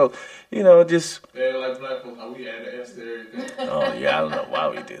our. So, just. Yeah, like black folks, how we add an S to everything. Oh yeah, I don't know why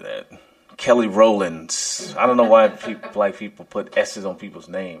we do that. Kelly Rowlands. I don't know why black people put S's on people's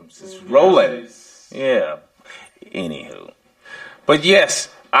names. It's Roland. Yeah. Anywho, but yes,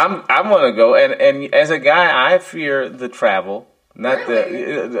 I'm gonna go, and as a guy, I fear the travel. Not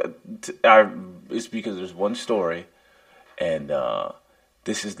really? It's because there's one story. And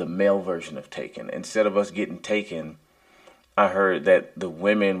this is the male version of Taken. Instead of us getting taken, I heard that the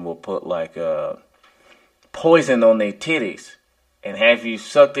women will put poison on their titties and have you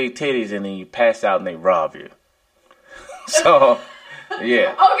suck their titties and then you pass out and they rob you. So,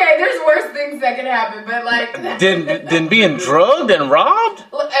 yeah. Okay, there's worse things that can happen, but Than being drugged and robbed?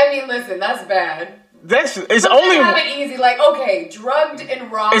 I mean, listen, that's bad. it's But only have it easy. Like, okay, drugged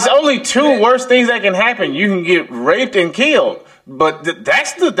and robbed. it's only two worst things that can happen. You can get raped and killed, but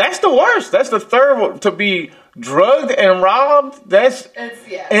that's the worst. That's the third one. To be drugged and robbed. That's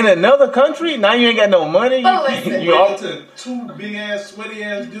in another country. Now you ain't got no money. You all to two big ass sweaty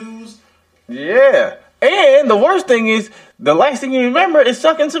ass dudes. Yeah. And the worst thing is, the last thing you remember is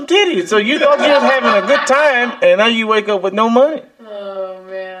sucking some titties. So you thought you was having a good time, and now you wake up with no money. Oh,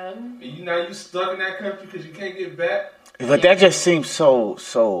 man. Now you stuck in that country because you can't get back. But that just seems so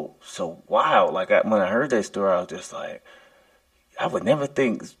wild. Like, when I heard that story, I was just like, I would never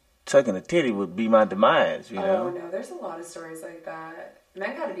think sucking a titty would be my demise, you know? Oh, no. There's a lot of stories like that.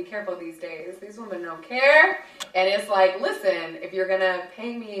 Men got to be careful these days. These women don't care. And it's like, listen, if you're going to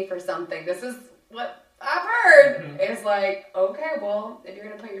pay me for something, this is what I've heard. Mm-hmm. It's like, okay, well, if you're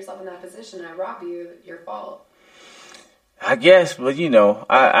going to put yourself in that position and I rob you, your fault. I guess, but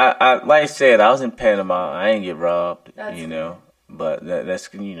I like I said, I was in Panama. I ain't get robbed, But that's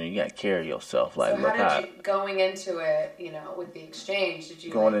you got to carry yourself. Like, so how did you, going into it, with the exchange, did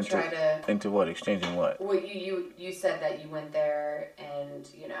you going try to into what exchanging what? Well, you said that you went there and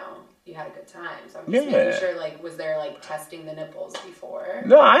you had a good time. So I'm just making sure. Like, was there testing the nipples before?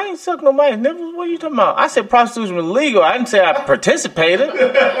 No, I ain't sucked nobody's nipples. What are you talking about? I said prostitution was legal. I didn't say I participated.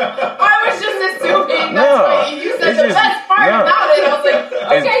 I was just assuming that's what you said. The best part about it, I was like,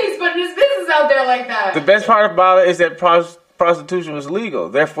 okay, he's putting his business out there like that. The best part about it is that prostitution was legal.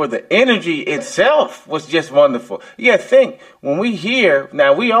 Therefore, the energy itself was just wonderful. Yeah, think when we hear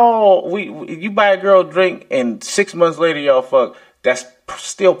now, you buy a girl a drink and 6 months later y'all fuck. That's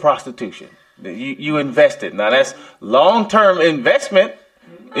still prostitution. You invested. Now that's long-term investment.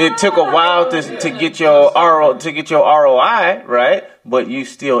 It took a while to get your ROI, right? But you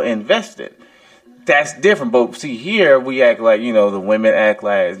still invested. That's different. But see, here we act like, the women act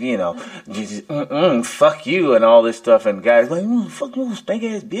like, fuck you and all this stuff. And guys like, fuck you, stank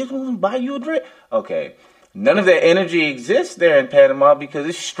ass bitch, I'm gonna buy you a drink. Okay. None of that energy exists there in Panama because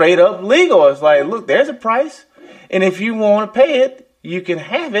it's straight up legal. It's like, look, there's a price. And if you want to pay it, you can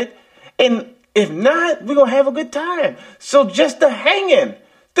have it. And if not, we're going to have a good time. So just the hanging.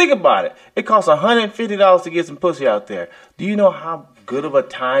 Think about it. It costs $150 to get some pussy out there. Do you know how good of a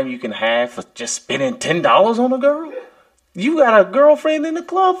time you can have for just spending $10 on a girl? You got a girlfriend in the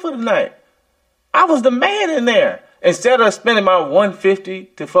club for the night. I was the man in there. Instead of spending my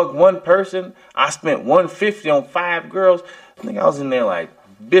 $150 to fuck one person, I spent $150 on 5 girls. I think I was in there like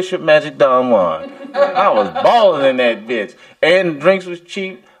Bishop Magic Don Juan. I was balling in that bitch. And drinks was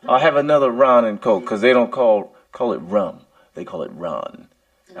cheap. I'll have another Ron and Coke because they don't call it rum. They call it Ron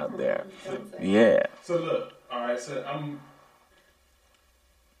out there. Yeah. So look, all right. So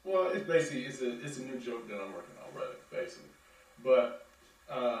it's basically it's a new joke that I'm working on, really, basically. But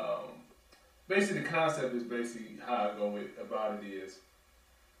basically the concept is basically how I go about it is,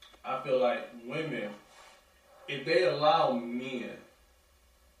 I feel like women, if they allow men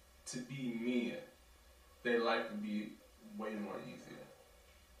to be men, their life would be way more easier.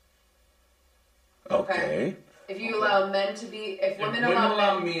 Okay. If you allow men to be, if women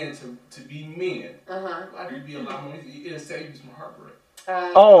allow men to be men, life would be a lot more easy. It'll save you some heartbreak.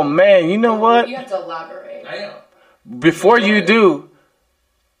 Oh man, you know what? You have to elaborate. I am. Before you do,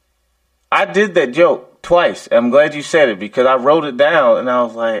 I did that joke twice. I'm glad you said it because I wrote it down and I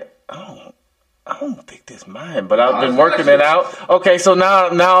was like, I don't think this mine, but I've been working it out. Okay, so now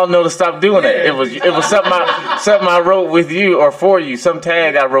I'll know to stop doing it. It was something I wrote with you or for you, some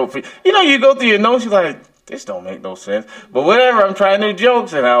tag I wrote for you. You go through your notes, you're like, this don't make no sense. But whatever, I'm trying new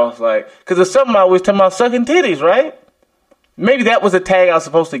jokes, and I was like, because it's something I was talking about sucking titties, right? Maybe that was a tag I was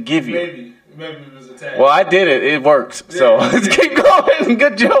supposed to give you. Maybe it was a tag. Well, I did it. It works. Yeah. So let's keep going.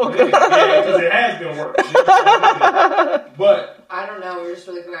 Good joke. Yeah, because it has been working. But I don't know. We're just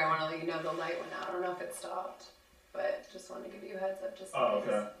really quick. I want to let you know the light went out. I don't know if it stopped, but just wanted to give you a heads up. Just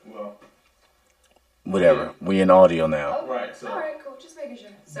okay. Well, whatever. We in audio now. Oh, right. So all right. Cool. Just making sure.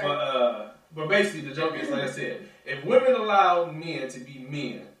 Sorry. But basically, the joke is like I said: if women allow men to be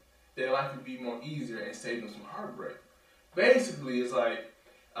men, their life would be more easier and save them some heartbreak. Basically, it's like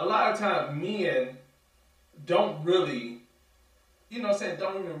a lot of times men don't really,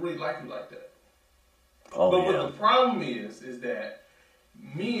 don't even really like you like that. Oh, but what the problem is that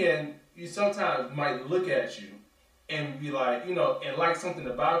men, you sometimes might look at you and be like, and like something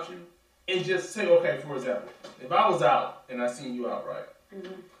about you, and just say, okay, for example, if I was out and I seen you out, right?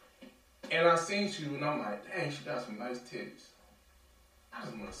 Mm-hmm. And I seen you and I'm like, dang, she got some nice titties. I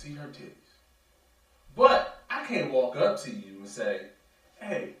just want to see her titties. But I can't walk up to you and say,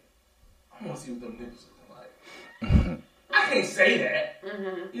 hey, I want to see what them nipples looking like. I can't say that.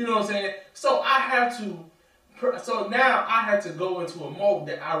 You know what I'm saying? So I have to. So now I had to go into a mode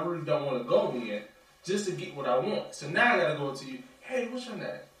that I really don't want to go in just to get what I want. So now I got to go to you. Hey, what's your name?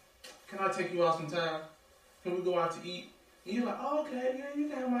 Can I take you out sometime? Can we go out to eat? And you're like, oh, okay, yeah, you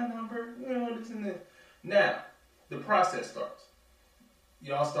got my number. You know, this and that. Now, the process starts.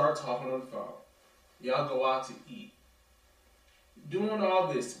 Y'all start talking on the phone. Y'all go out to eat. Doing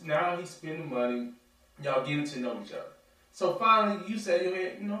all this. Now he's spending money. Y'all getting to know each other. So finally, you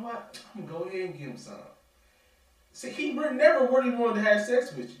say, you know what? I'm going to go ahead and give him some. See, he never really wanted to have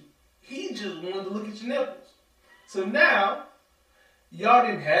sex with you. He just wanted to look at your nipples. So now, y'all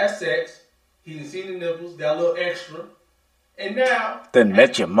didn't have sex. He didn't see the nipples, got a little extra. And now... Then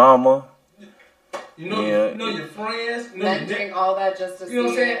met your mama. You know your friends. Then doing all that just to see. You know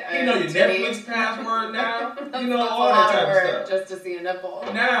what I'm saying? You know your Netflix password now. You know all that type of stuff. Just to see a nipple.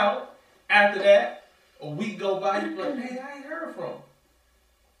 Now, after that, a week go by, you're like, hey, I ain't heard from him.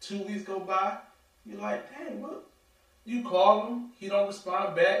 2 weeks go by, you're like, dang, what? You call him, he don't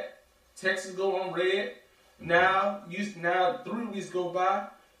respond back. Texts go on red. Now 3 weeks go by,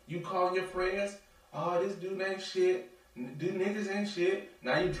 you call your friends. Oh, this dude ain't shit. Dude, niggas ain't shit.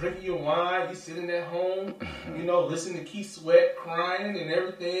 Now you drinking your wine, you sitting at home, listening to Keith Sweat crying and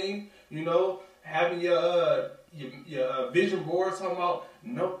everything, having your vision board talking about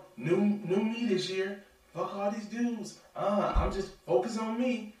new me this year. Fuck all these dudes. I'm just focused on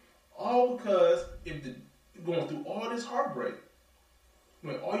me. All because going through all this heartbreak,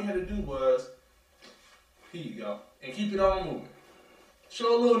 when all you had to do was, here you go, and keep it on moving.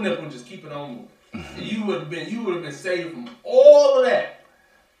 Show a little nipple and just keep it on moving. And you would have been saved from all of that.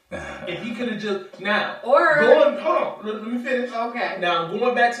 If you could have just hold on, let me finish. Okay. Now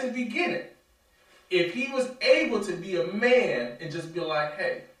going back to the beginning. If he was able to be a man and just be like,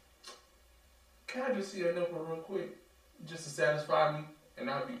 hey, can I just see a nipple real quick? Just to satisfy me, and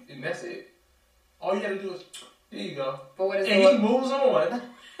that's it. All you had to do is, here you go. But what is he moves on.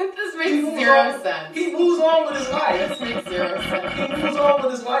 This makes zero sense. He moves on with his life. This makes 0 sense. He moves on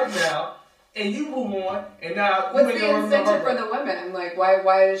with his life now. And you move on, and now... What's the incentive for the women? Like,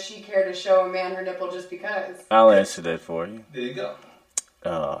 why does she care to show a man her nipple just because? I'll answer that for you. There you go.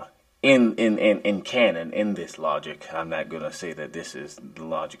 In canon, in this logic, I'm not going to say that this is the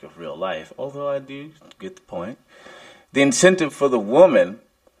logic of real life, although I do get the point. The incentive for the woman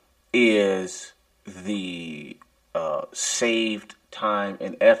is the saved time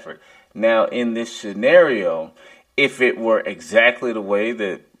and effort. Now, in this scenario, if it were exactly the way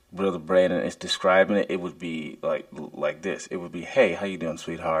that Brother Brandon is describing it, it would be like this. It would be, hey, how you doing,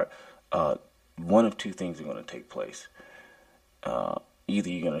 sweetheart? One of two things are going to take place. Either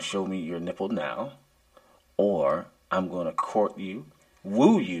you're going to show me your nipple now, or I'm going to court you,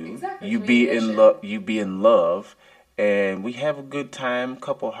 woo you, exactly. you be in love, and we have a good time,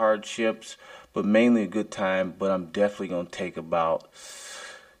 couple hardships, but mainly a good time. But I'm definitely going to take about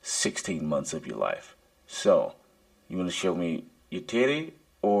 16 months of your life. So, you want to show me your titty,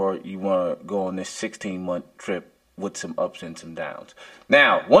 or you want to go on this 16-month trip with some ups and some downs?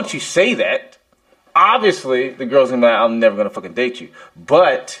 Now, once you say that, obviously the girl's going to be like, I'm never going to fucking date you.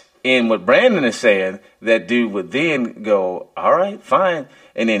 But in what Brandon is saying, that dude would then go, all right, fine,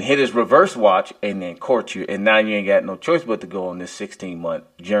 and then hit his reverse watch and then court you. And now you ain't got no choice but to go on this 16-month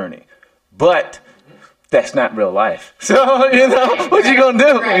journey. But that's not real life. So, what you going to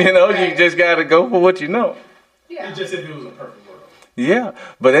do? Right. You just got to go for what you know. Yeah. It's just if it was a perfect world. Yeah,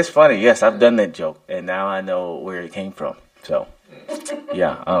 but it's funny. Yes, I've done that joke, and now I know where it came from. So,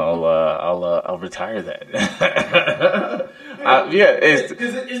 yeah, I'll retire that.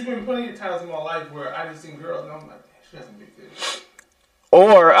 It's been plenty of times in my life where I just seen girls, and I'm like, she has a big fish.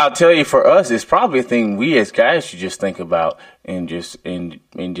 Or I'll tell you, for us, it's probably a thing we as guys should just think about and just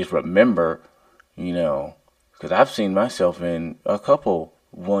remember, because I've seen myself in a couple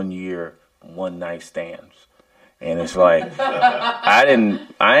 1 year, one night stands. And it's like, I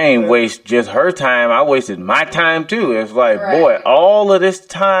ain't waste just her time. I wasted my time too. It's like, right. Boy, all of this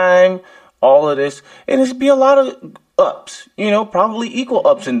time, all of this, and it's be a lot of ups, probably equal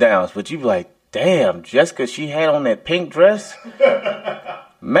ups and downs. But you be like, damn, Jessica, she had on that pink dress.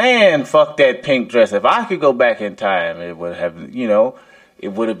 Man, fuck that pink dress. If I could go back in time, it would have, it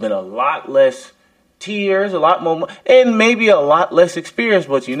would have been a lot less tears, a lot more, and maybe a lot less experience,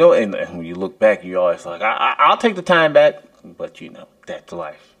 but and when you look back, you're always like, I'll take the time back, but that's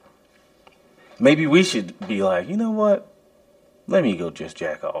life. Maybe we should be like, you know what? Let me go just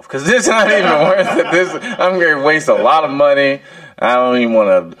jack off, because this is not even worth it. I'm going to waste a lot of money. I don't even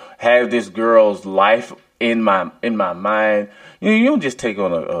want to have this girl's life in my mind. You don't just take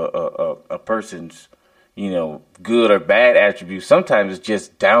on a person's, good or bad attributes. Sometimes it's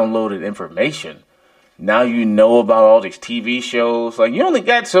just downloaded information. Now you know about all these TV shows. Like, you only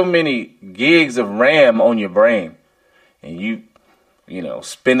got so many gigs of RAM on your brain. And you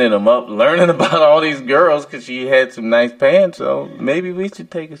spinning them up, learning about all these girls because she had some nice pants. So maybe we should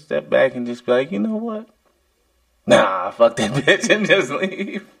take a step back and just be like, you know what? Nah, fuck that bitch and just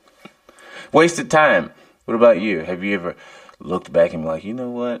leave. Wasted time. What about you? Have you ever looked back and been like, you know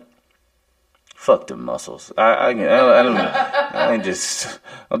what? Fuck the muscles. I don't know.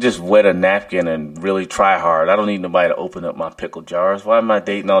 I'll just wet a napkin and really try hard. I don't need nobody to open up my pickle jars. Why am I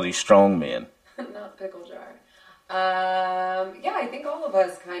dating all these strong men? Not pickle jar. Yeah, I think all of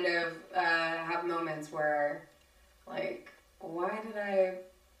us kind of have moments where, like, why did I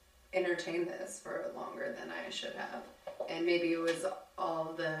entertain this for longer than I should have? And maybe it was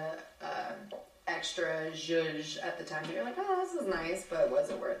all the extra zhuzh at the time. You're like, oh, this is nice, but was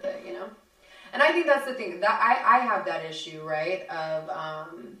it worth it, And I think that's the thing, that I have that issue, right, of,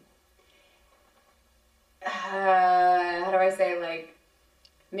 how do I say, like,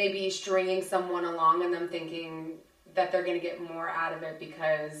 maybe stringing someone along and them thinking that they're going to get more out of it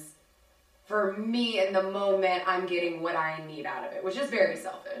because for me in the moment, I'm getting what I need out of it, which is very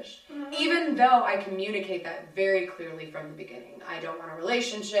selfish. Mm-hmm. Even though I communicate that very clearly from the beginning. I don't want a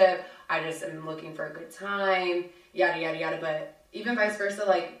relationship. I just am looking for a good time, yada, yada, yada. But even vice versa,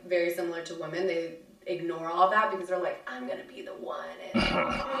 like very similar to women, they ignore all of that because they're like, I'm going to be the one, and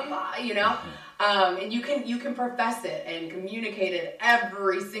blah, blah, blah, and you can profess it and communicate it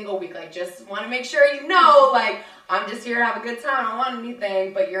every single week. Like, just want to make sure like, I'm just here to have a good time. I don't want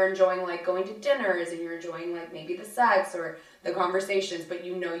anything, but you're enjoying, like, going to dinners, and you're enjoying, like, maybe the sex or the conversations, but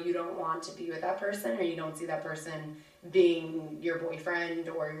you don't want to be with that person, or you don't see that person being your boyfriend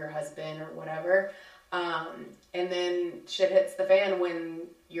or your husband or whatever. And then shit hits the fan when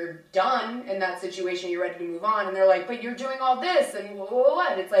you're done in that situation, you're ready to move on, and they're like, but you're doing all this, and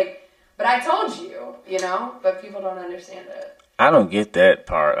what? It's like, but I told you, but people don't understand it. I don't get that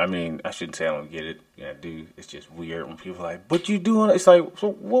part. I mean, I shouldn't say I don't get it. Yeah, I do. It's just weird when people are like, but you doing it. It's like,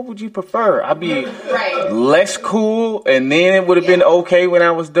 so what would you prefer? I'd be less cool, and then it would have been okay when I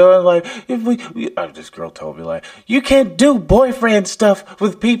was done. Like, this girl told me, like, you can't do boyfriend stuff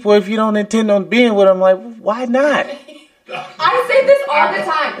with people if you don't intend on being with them. Like, why not? I say this all the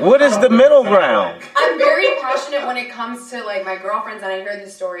time. What is the middle ground? I'm very passionate when it comes to, like, my girlfriends, and I hear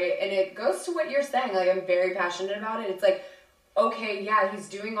this story, and it goes to what you're saying. Like, I'm very passionate about it. It's like, okay, yeah, he's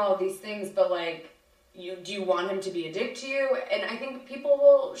doing all of these things, but, like, do you want him to be a dick to you? And I think people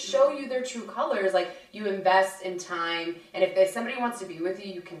will show you their true colors. Like, you invest in time, and if somebody wants to be with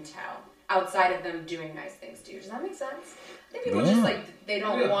you, you can tell outside of them doing nice things to you. Does that make sense? I think people just, like, they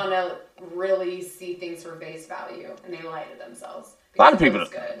don't want to really see things for face value, and they lie to themselves. A lot of people,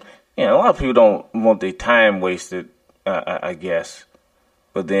 a lot of people don't want their time wasted, I guess,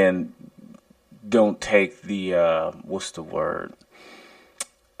 but then don't take the what's the word?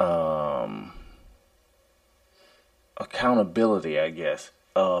 Accountability, I guess,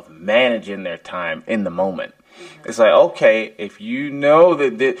 of managing their time in the moment. Mm-hmm. It's like, okay, if you know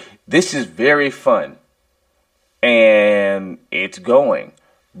that this is very fun and it's going,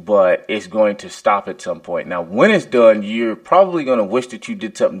 but it's going to stop at some point. Now, when it's done, you're probably going to wish that you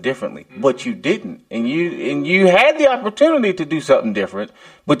did something differently, but you didn't. And you had the opportunity to do something different,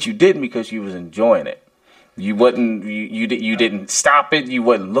 but you didn't because you was enjoying it. You wasn't. You didn't stop it. You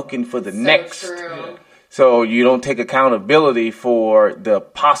wasn't looking for the next. True. So you don't take accountability for the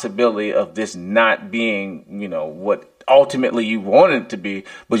possibility of this not being, what ultimately you wanted it to be,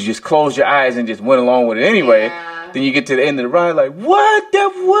 but you just closed your eyes and just went along with it anyway. Yeah. Then you get to the end of the ride, like, what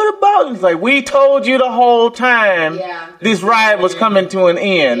about? It's like, we told you the whole time this ride was coming to an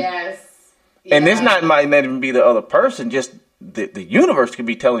end. Yes. Yeah. And this might not even be the other person, just the universe could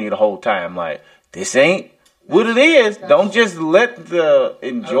be telling you the whole time, like, this ain't what it is. Don't just let the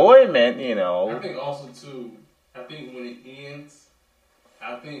enjoyment, I think also, too, when it ends,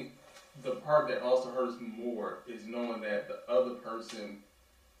 I think the part that also hurts more is knowing that the other person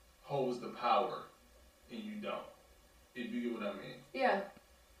holds the power and you don't. If you get what I mean. Yeah.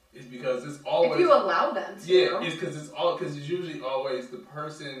 It's because it's always... If you allow them to. Yeah, it's because it's usually always the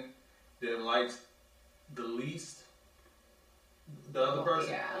person that likes the least, the other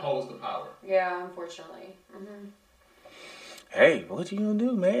person holds the power. Yeah, unfortunately. Mm-hmm. Hey, what you gonna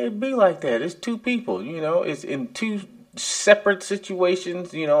do, man? It be like that. It's two people, It's in two separate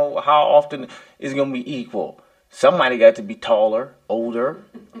situations. How often is it gonna be equal? Somebody got to be taller, older,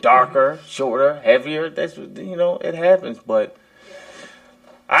 darker, shorter, heavier. That's it happens. But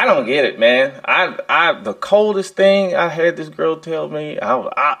I don't get it, man. The coldest thing I had this girl tell me,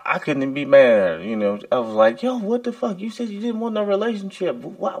 I couldn't even be mad at her. You know, I was like, yo, what the fuck? You said you didn't want no relationship.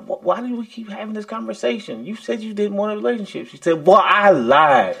 Why do we keep having this conversation? You said you didn't want a relationship. She said, well, I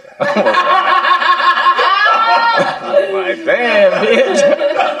lied. I was like, damn, bitch.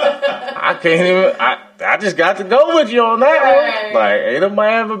 I can't even, I just got to go with you on that one. Like, ain't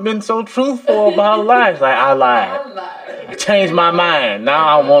nobody ever been so truthful about life. Like, I lied. I changed my mind.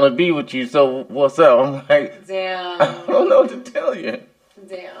 Now I want to be with you, so what's up? I'm like, damn. I don't know what to tell you.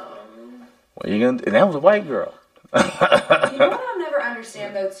 Damn. What you gonna do? And that was a white girl. You know what I'll never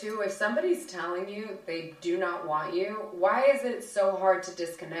understand, though, too? If somebody's telling you they do not want you, why is it so hard to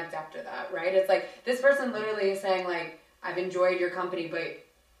disconnect after that, right? It's like, this person literally is saying, like, I've enjoyed your company, but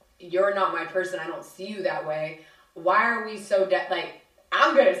you're not my person. I don't see you that way. Why are we so, like,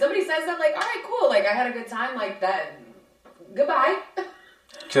 I'm good. If somebody says that, like, all right, cool. Like, I had a good time like that. Goodbye.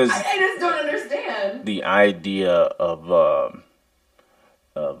 Because I just don't understand the idea of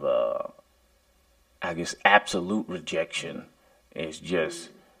I guess absolute rejection is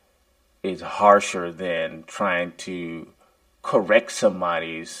harsher than trying to correct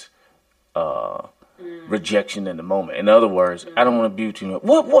somebody's rejection in the moment. In other words, I don't want to be with you.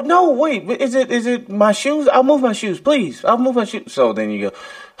 What? No, wait. Is it my shoes? I'll move my shoes, please. I'll move my shoes. So then you go,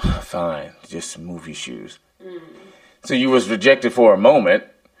 fine, just move your shoes. So you was rejected for a moment,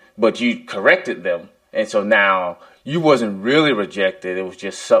 but you corrected them. And so now you wasn't really rejected. It was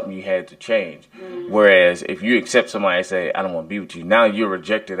just something you had to change. Whereas if you accept somebody and say, I don't want to be with you, now you're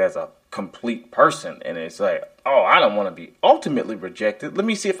rejected as a complete person. And it's like, oh, I don't want to be ultimately rejected. Let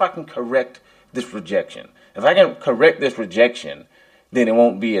me see if I can correct this rejection. If I can correct this rejection, then it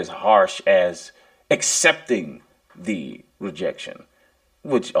won't be as harsh as accepting the rejection,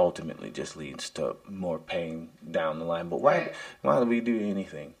 which ultimately just leads to more pain down the line. But why do we do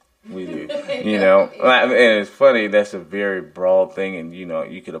anything? We do, you know. And it's funny, that's a very broad thing, and you know,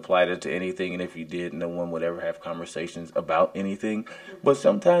 you could apply that to anything, and if you did, no one would ever have conversations about anything. But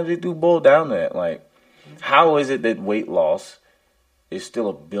sometimes it do boil down to that. Like, how is it that weight loss is still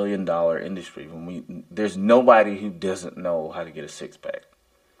a $1 billion industry when there's nobody who doesn't know how to get a six-pack?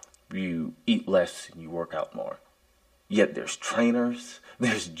 You eat less and you work out more. Yet there's trainers,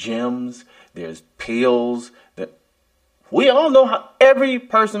 there's gyms, there's pills. That we all know how, every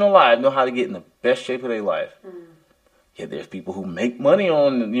person alive know how to get in the best shape of their life. Yet there's people who make money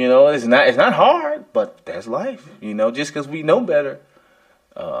on, you know, it's not hard, but that's life. You know, just because we know better,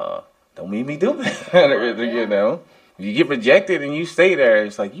 don't mean we do better. You know, you get rejected and you stay there.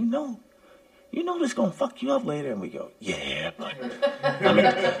 It's like, you know this gonna fuck you up later, and we go, yeah, but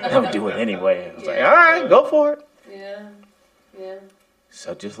I'm do it anyway. It's like, all right, go for it. Yeah.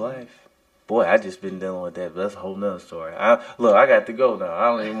 Such is life. Boy, I just been dealing with that, but that's a whole nother story. I got to go now. I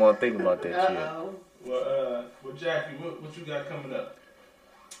don't even want to think about that shit. Well, Jackie, what you got coming up?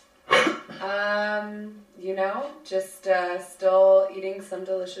 You know, just still eating some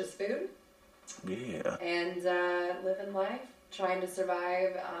delicious food. Yeah. And living life, trying to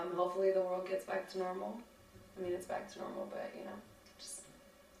survive. Hopefully the world gets back to normal. I mean, it's back to normal, but, you know, just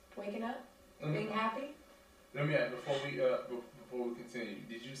waking up, being happy. Let me ask, before we continue,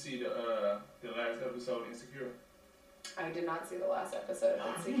 did you see the last episode of Insecure? I did not see the last episode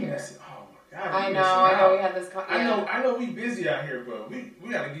of Insecure. Oh my God! I know. We had this. I know. We busy out here, but we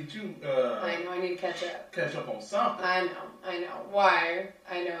gotta get you. I know. I need to catch up. Catch up on something. I know. Why?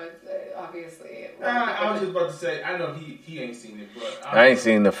 I know it's obviously. I was just about to say. I know he ain't seen it, but I ain't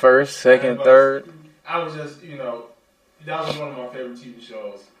seen the first, second, third. I was just, you know, that was one of my favorite TV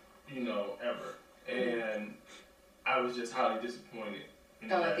shows, you know, ever, and I was just highly disappointed.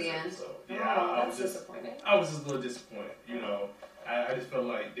 At the end? Episode. Yeah, I was disappointed. I was just a little disappointed, you know. I just felt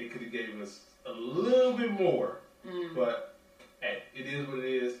like they could have gave us a little bit more. But, hey, it is what it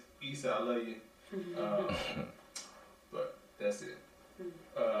is. Issa, I love you. But that's it.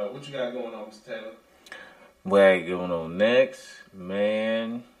 What you got going on, Mr. Taylor? What I got going on next?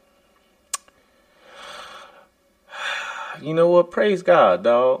 Man. You know what? Praise God,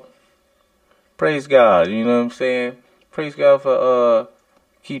 dog. Praise God. You know what I'm saying? Praise God for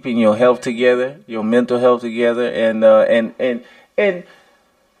keeping your health together, your mental health together, and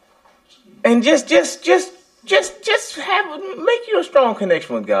just make you a strong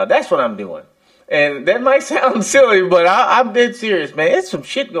connection with God. That's what I'm doing. And that might sound silly, but I'm dead serious, man. It's some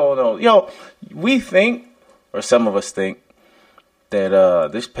shit going on. Yo, we think, or some of us think,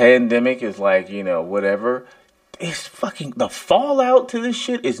 that this pandemic is like, you know, whatever. It's fucking, the fallout to this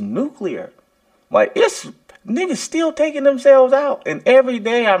shit is nuclear. Like, it's niggas still taking themselves out. And every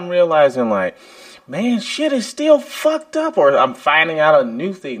day I'm realizing, like, man, shit is still fucked up, or I'm finding out a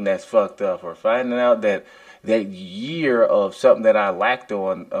new thing that's fucked up, or finding out that year of something that I lacked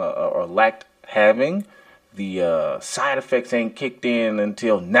on or lacked having, the side effects ain't kicked in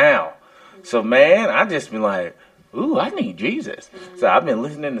until now. So man, I just been like, ooh, I need Jesus. So I've been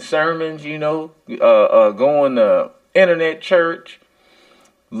listening to sermons, going to internet church,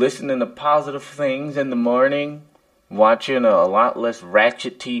 listening to positive things in the morning, watching a lot less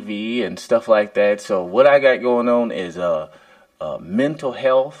ratchet TV and stuff like that. So what I got going on is mental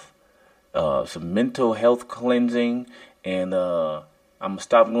health, some mental health cleansing, and I'm going to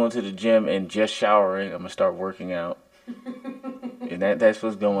stop going to the gym and just showering. I'm going to start working out. And that's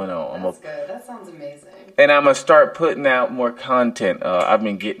what's going on. That's good. That sounds amazing. And I'm going to start putting out more content. I've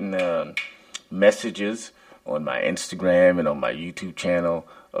been getting messages on my Instagram and on my YouTube channel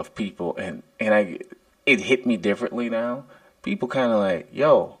of people, and it hit me differently now. People kind of like,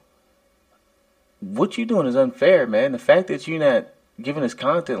 yo, what you doing is unfair, man. The fact that you're not giving us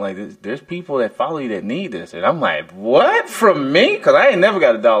content like this, there's people that follow you that need this. And I'm like, what? From me? Because I ain't never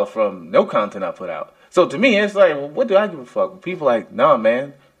got $1 from no content I put out. So to me, it's like, well, what do I give a fuck? People like, nah,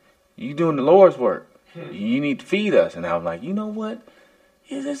 man, you doing the Lord's work. You need to feed us. And I'm like, you know what?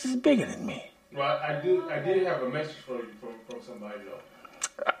 Yeah, this is bigger than me. Well, I did have a message for you from somebody though.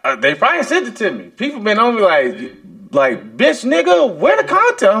 They probably sent it to me. People been on me like, bitch, nigga, where the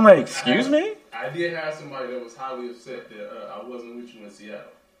content? I'm like, excuse me? I did have somebody that was highly upset that I wasn't with you in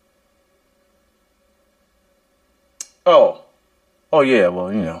Seattle. Oh yeah,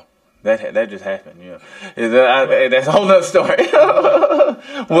 well, that just happened. That's a whole nother story.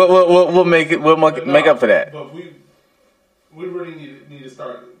 we'll make it. We'll make up for that. But we really need to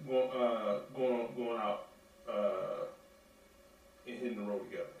start going out and hitting the road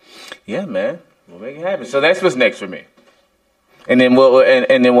together. Yeah, man, we'll make it happen. So that's what's next for me. And then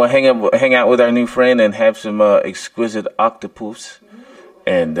we'll hang out with our new friend and have some exquisite octopus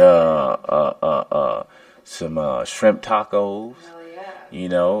and some shrimp tacos. Hell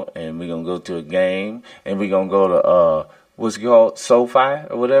yeah. And we're gonna go to a game, and we're gonna go to what's it called, SoFi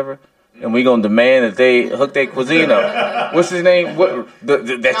or whatever, and we're gonna demand that they hook their cuisine up. What's his name?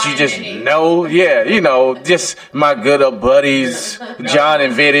 That you just know? Yeah, just my good old buddies, John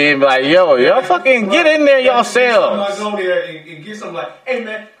and Vinny, and be like, yo, y'all fucking get in there yourselves. I'm gonna go there and get something like, hey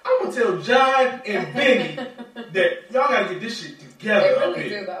man, I'm gonna tell John and Vinny that y'all gotta get this shit together. They really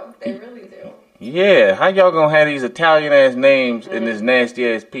do though. They really do. Yeah, how y'all gonna have these Italian ass names in this nasty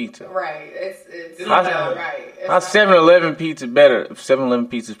ass pizza? Right, it's not right. How 7-Eleven pizza better? 7-Eleven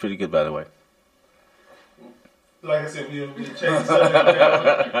pizza is pretty good, by the way. Like I said, we'll change the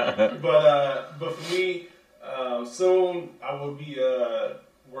subject. But for me, soon I will be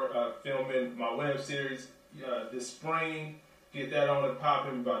filming my web series this spring. Get that on and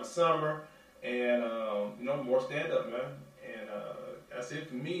popping by the summer, and more stand up, man. And that's it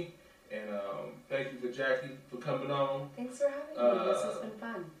for me. And thank you for Jackie for coming on. Thanks for having me. This has been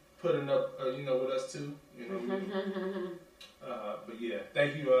fun. Putting up, with us too. But yeah,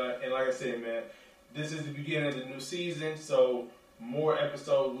 thank you. And like I said, man, this is the beginning of the new season, so more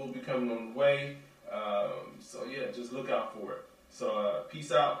episodes will be coming on the way. So yeah, just look out for it. So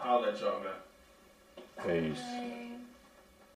peace out. I'll let y'all, man. Peace. Bye.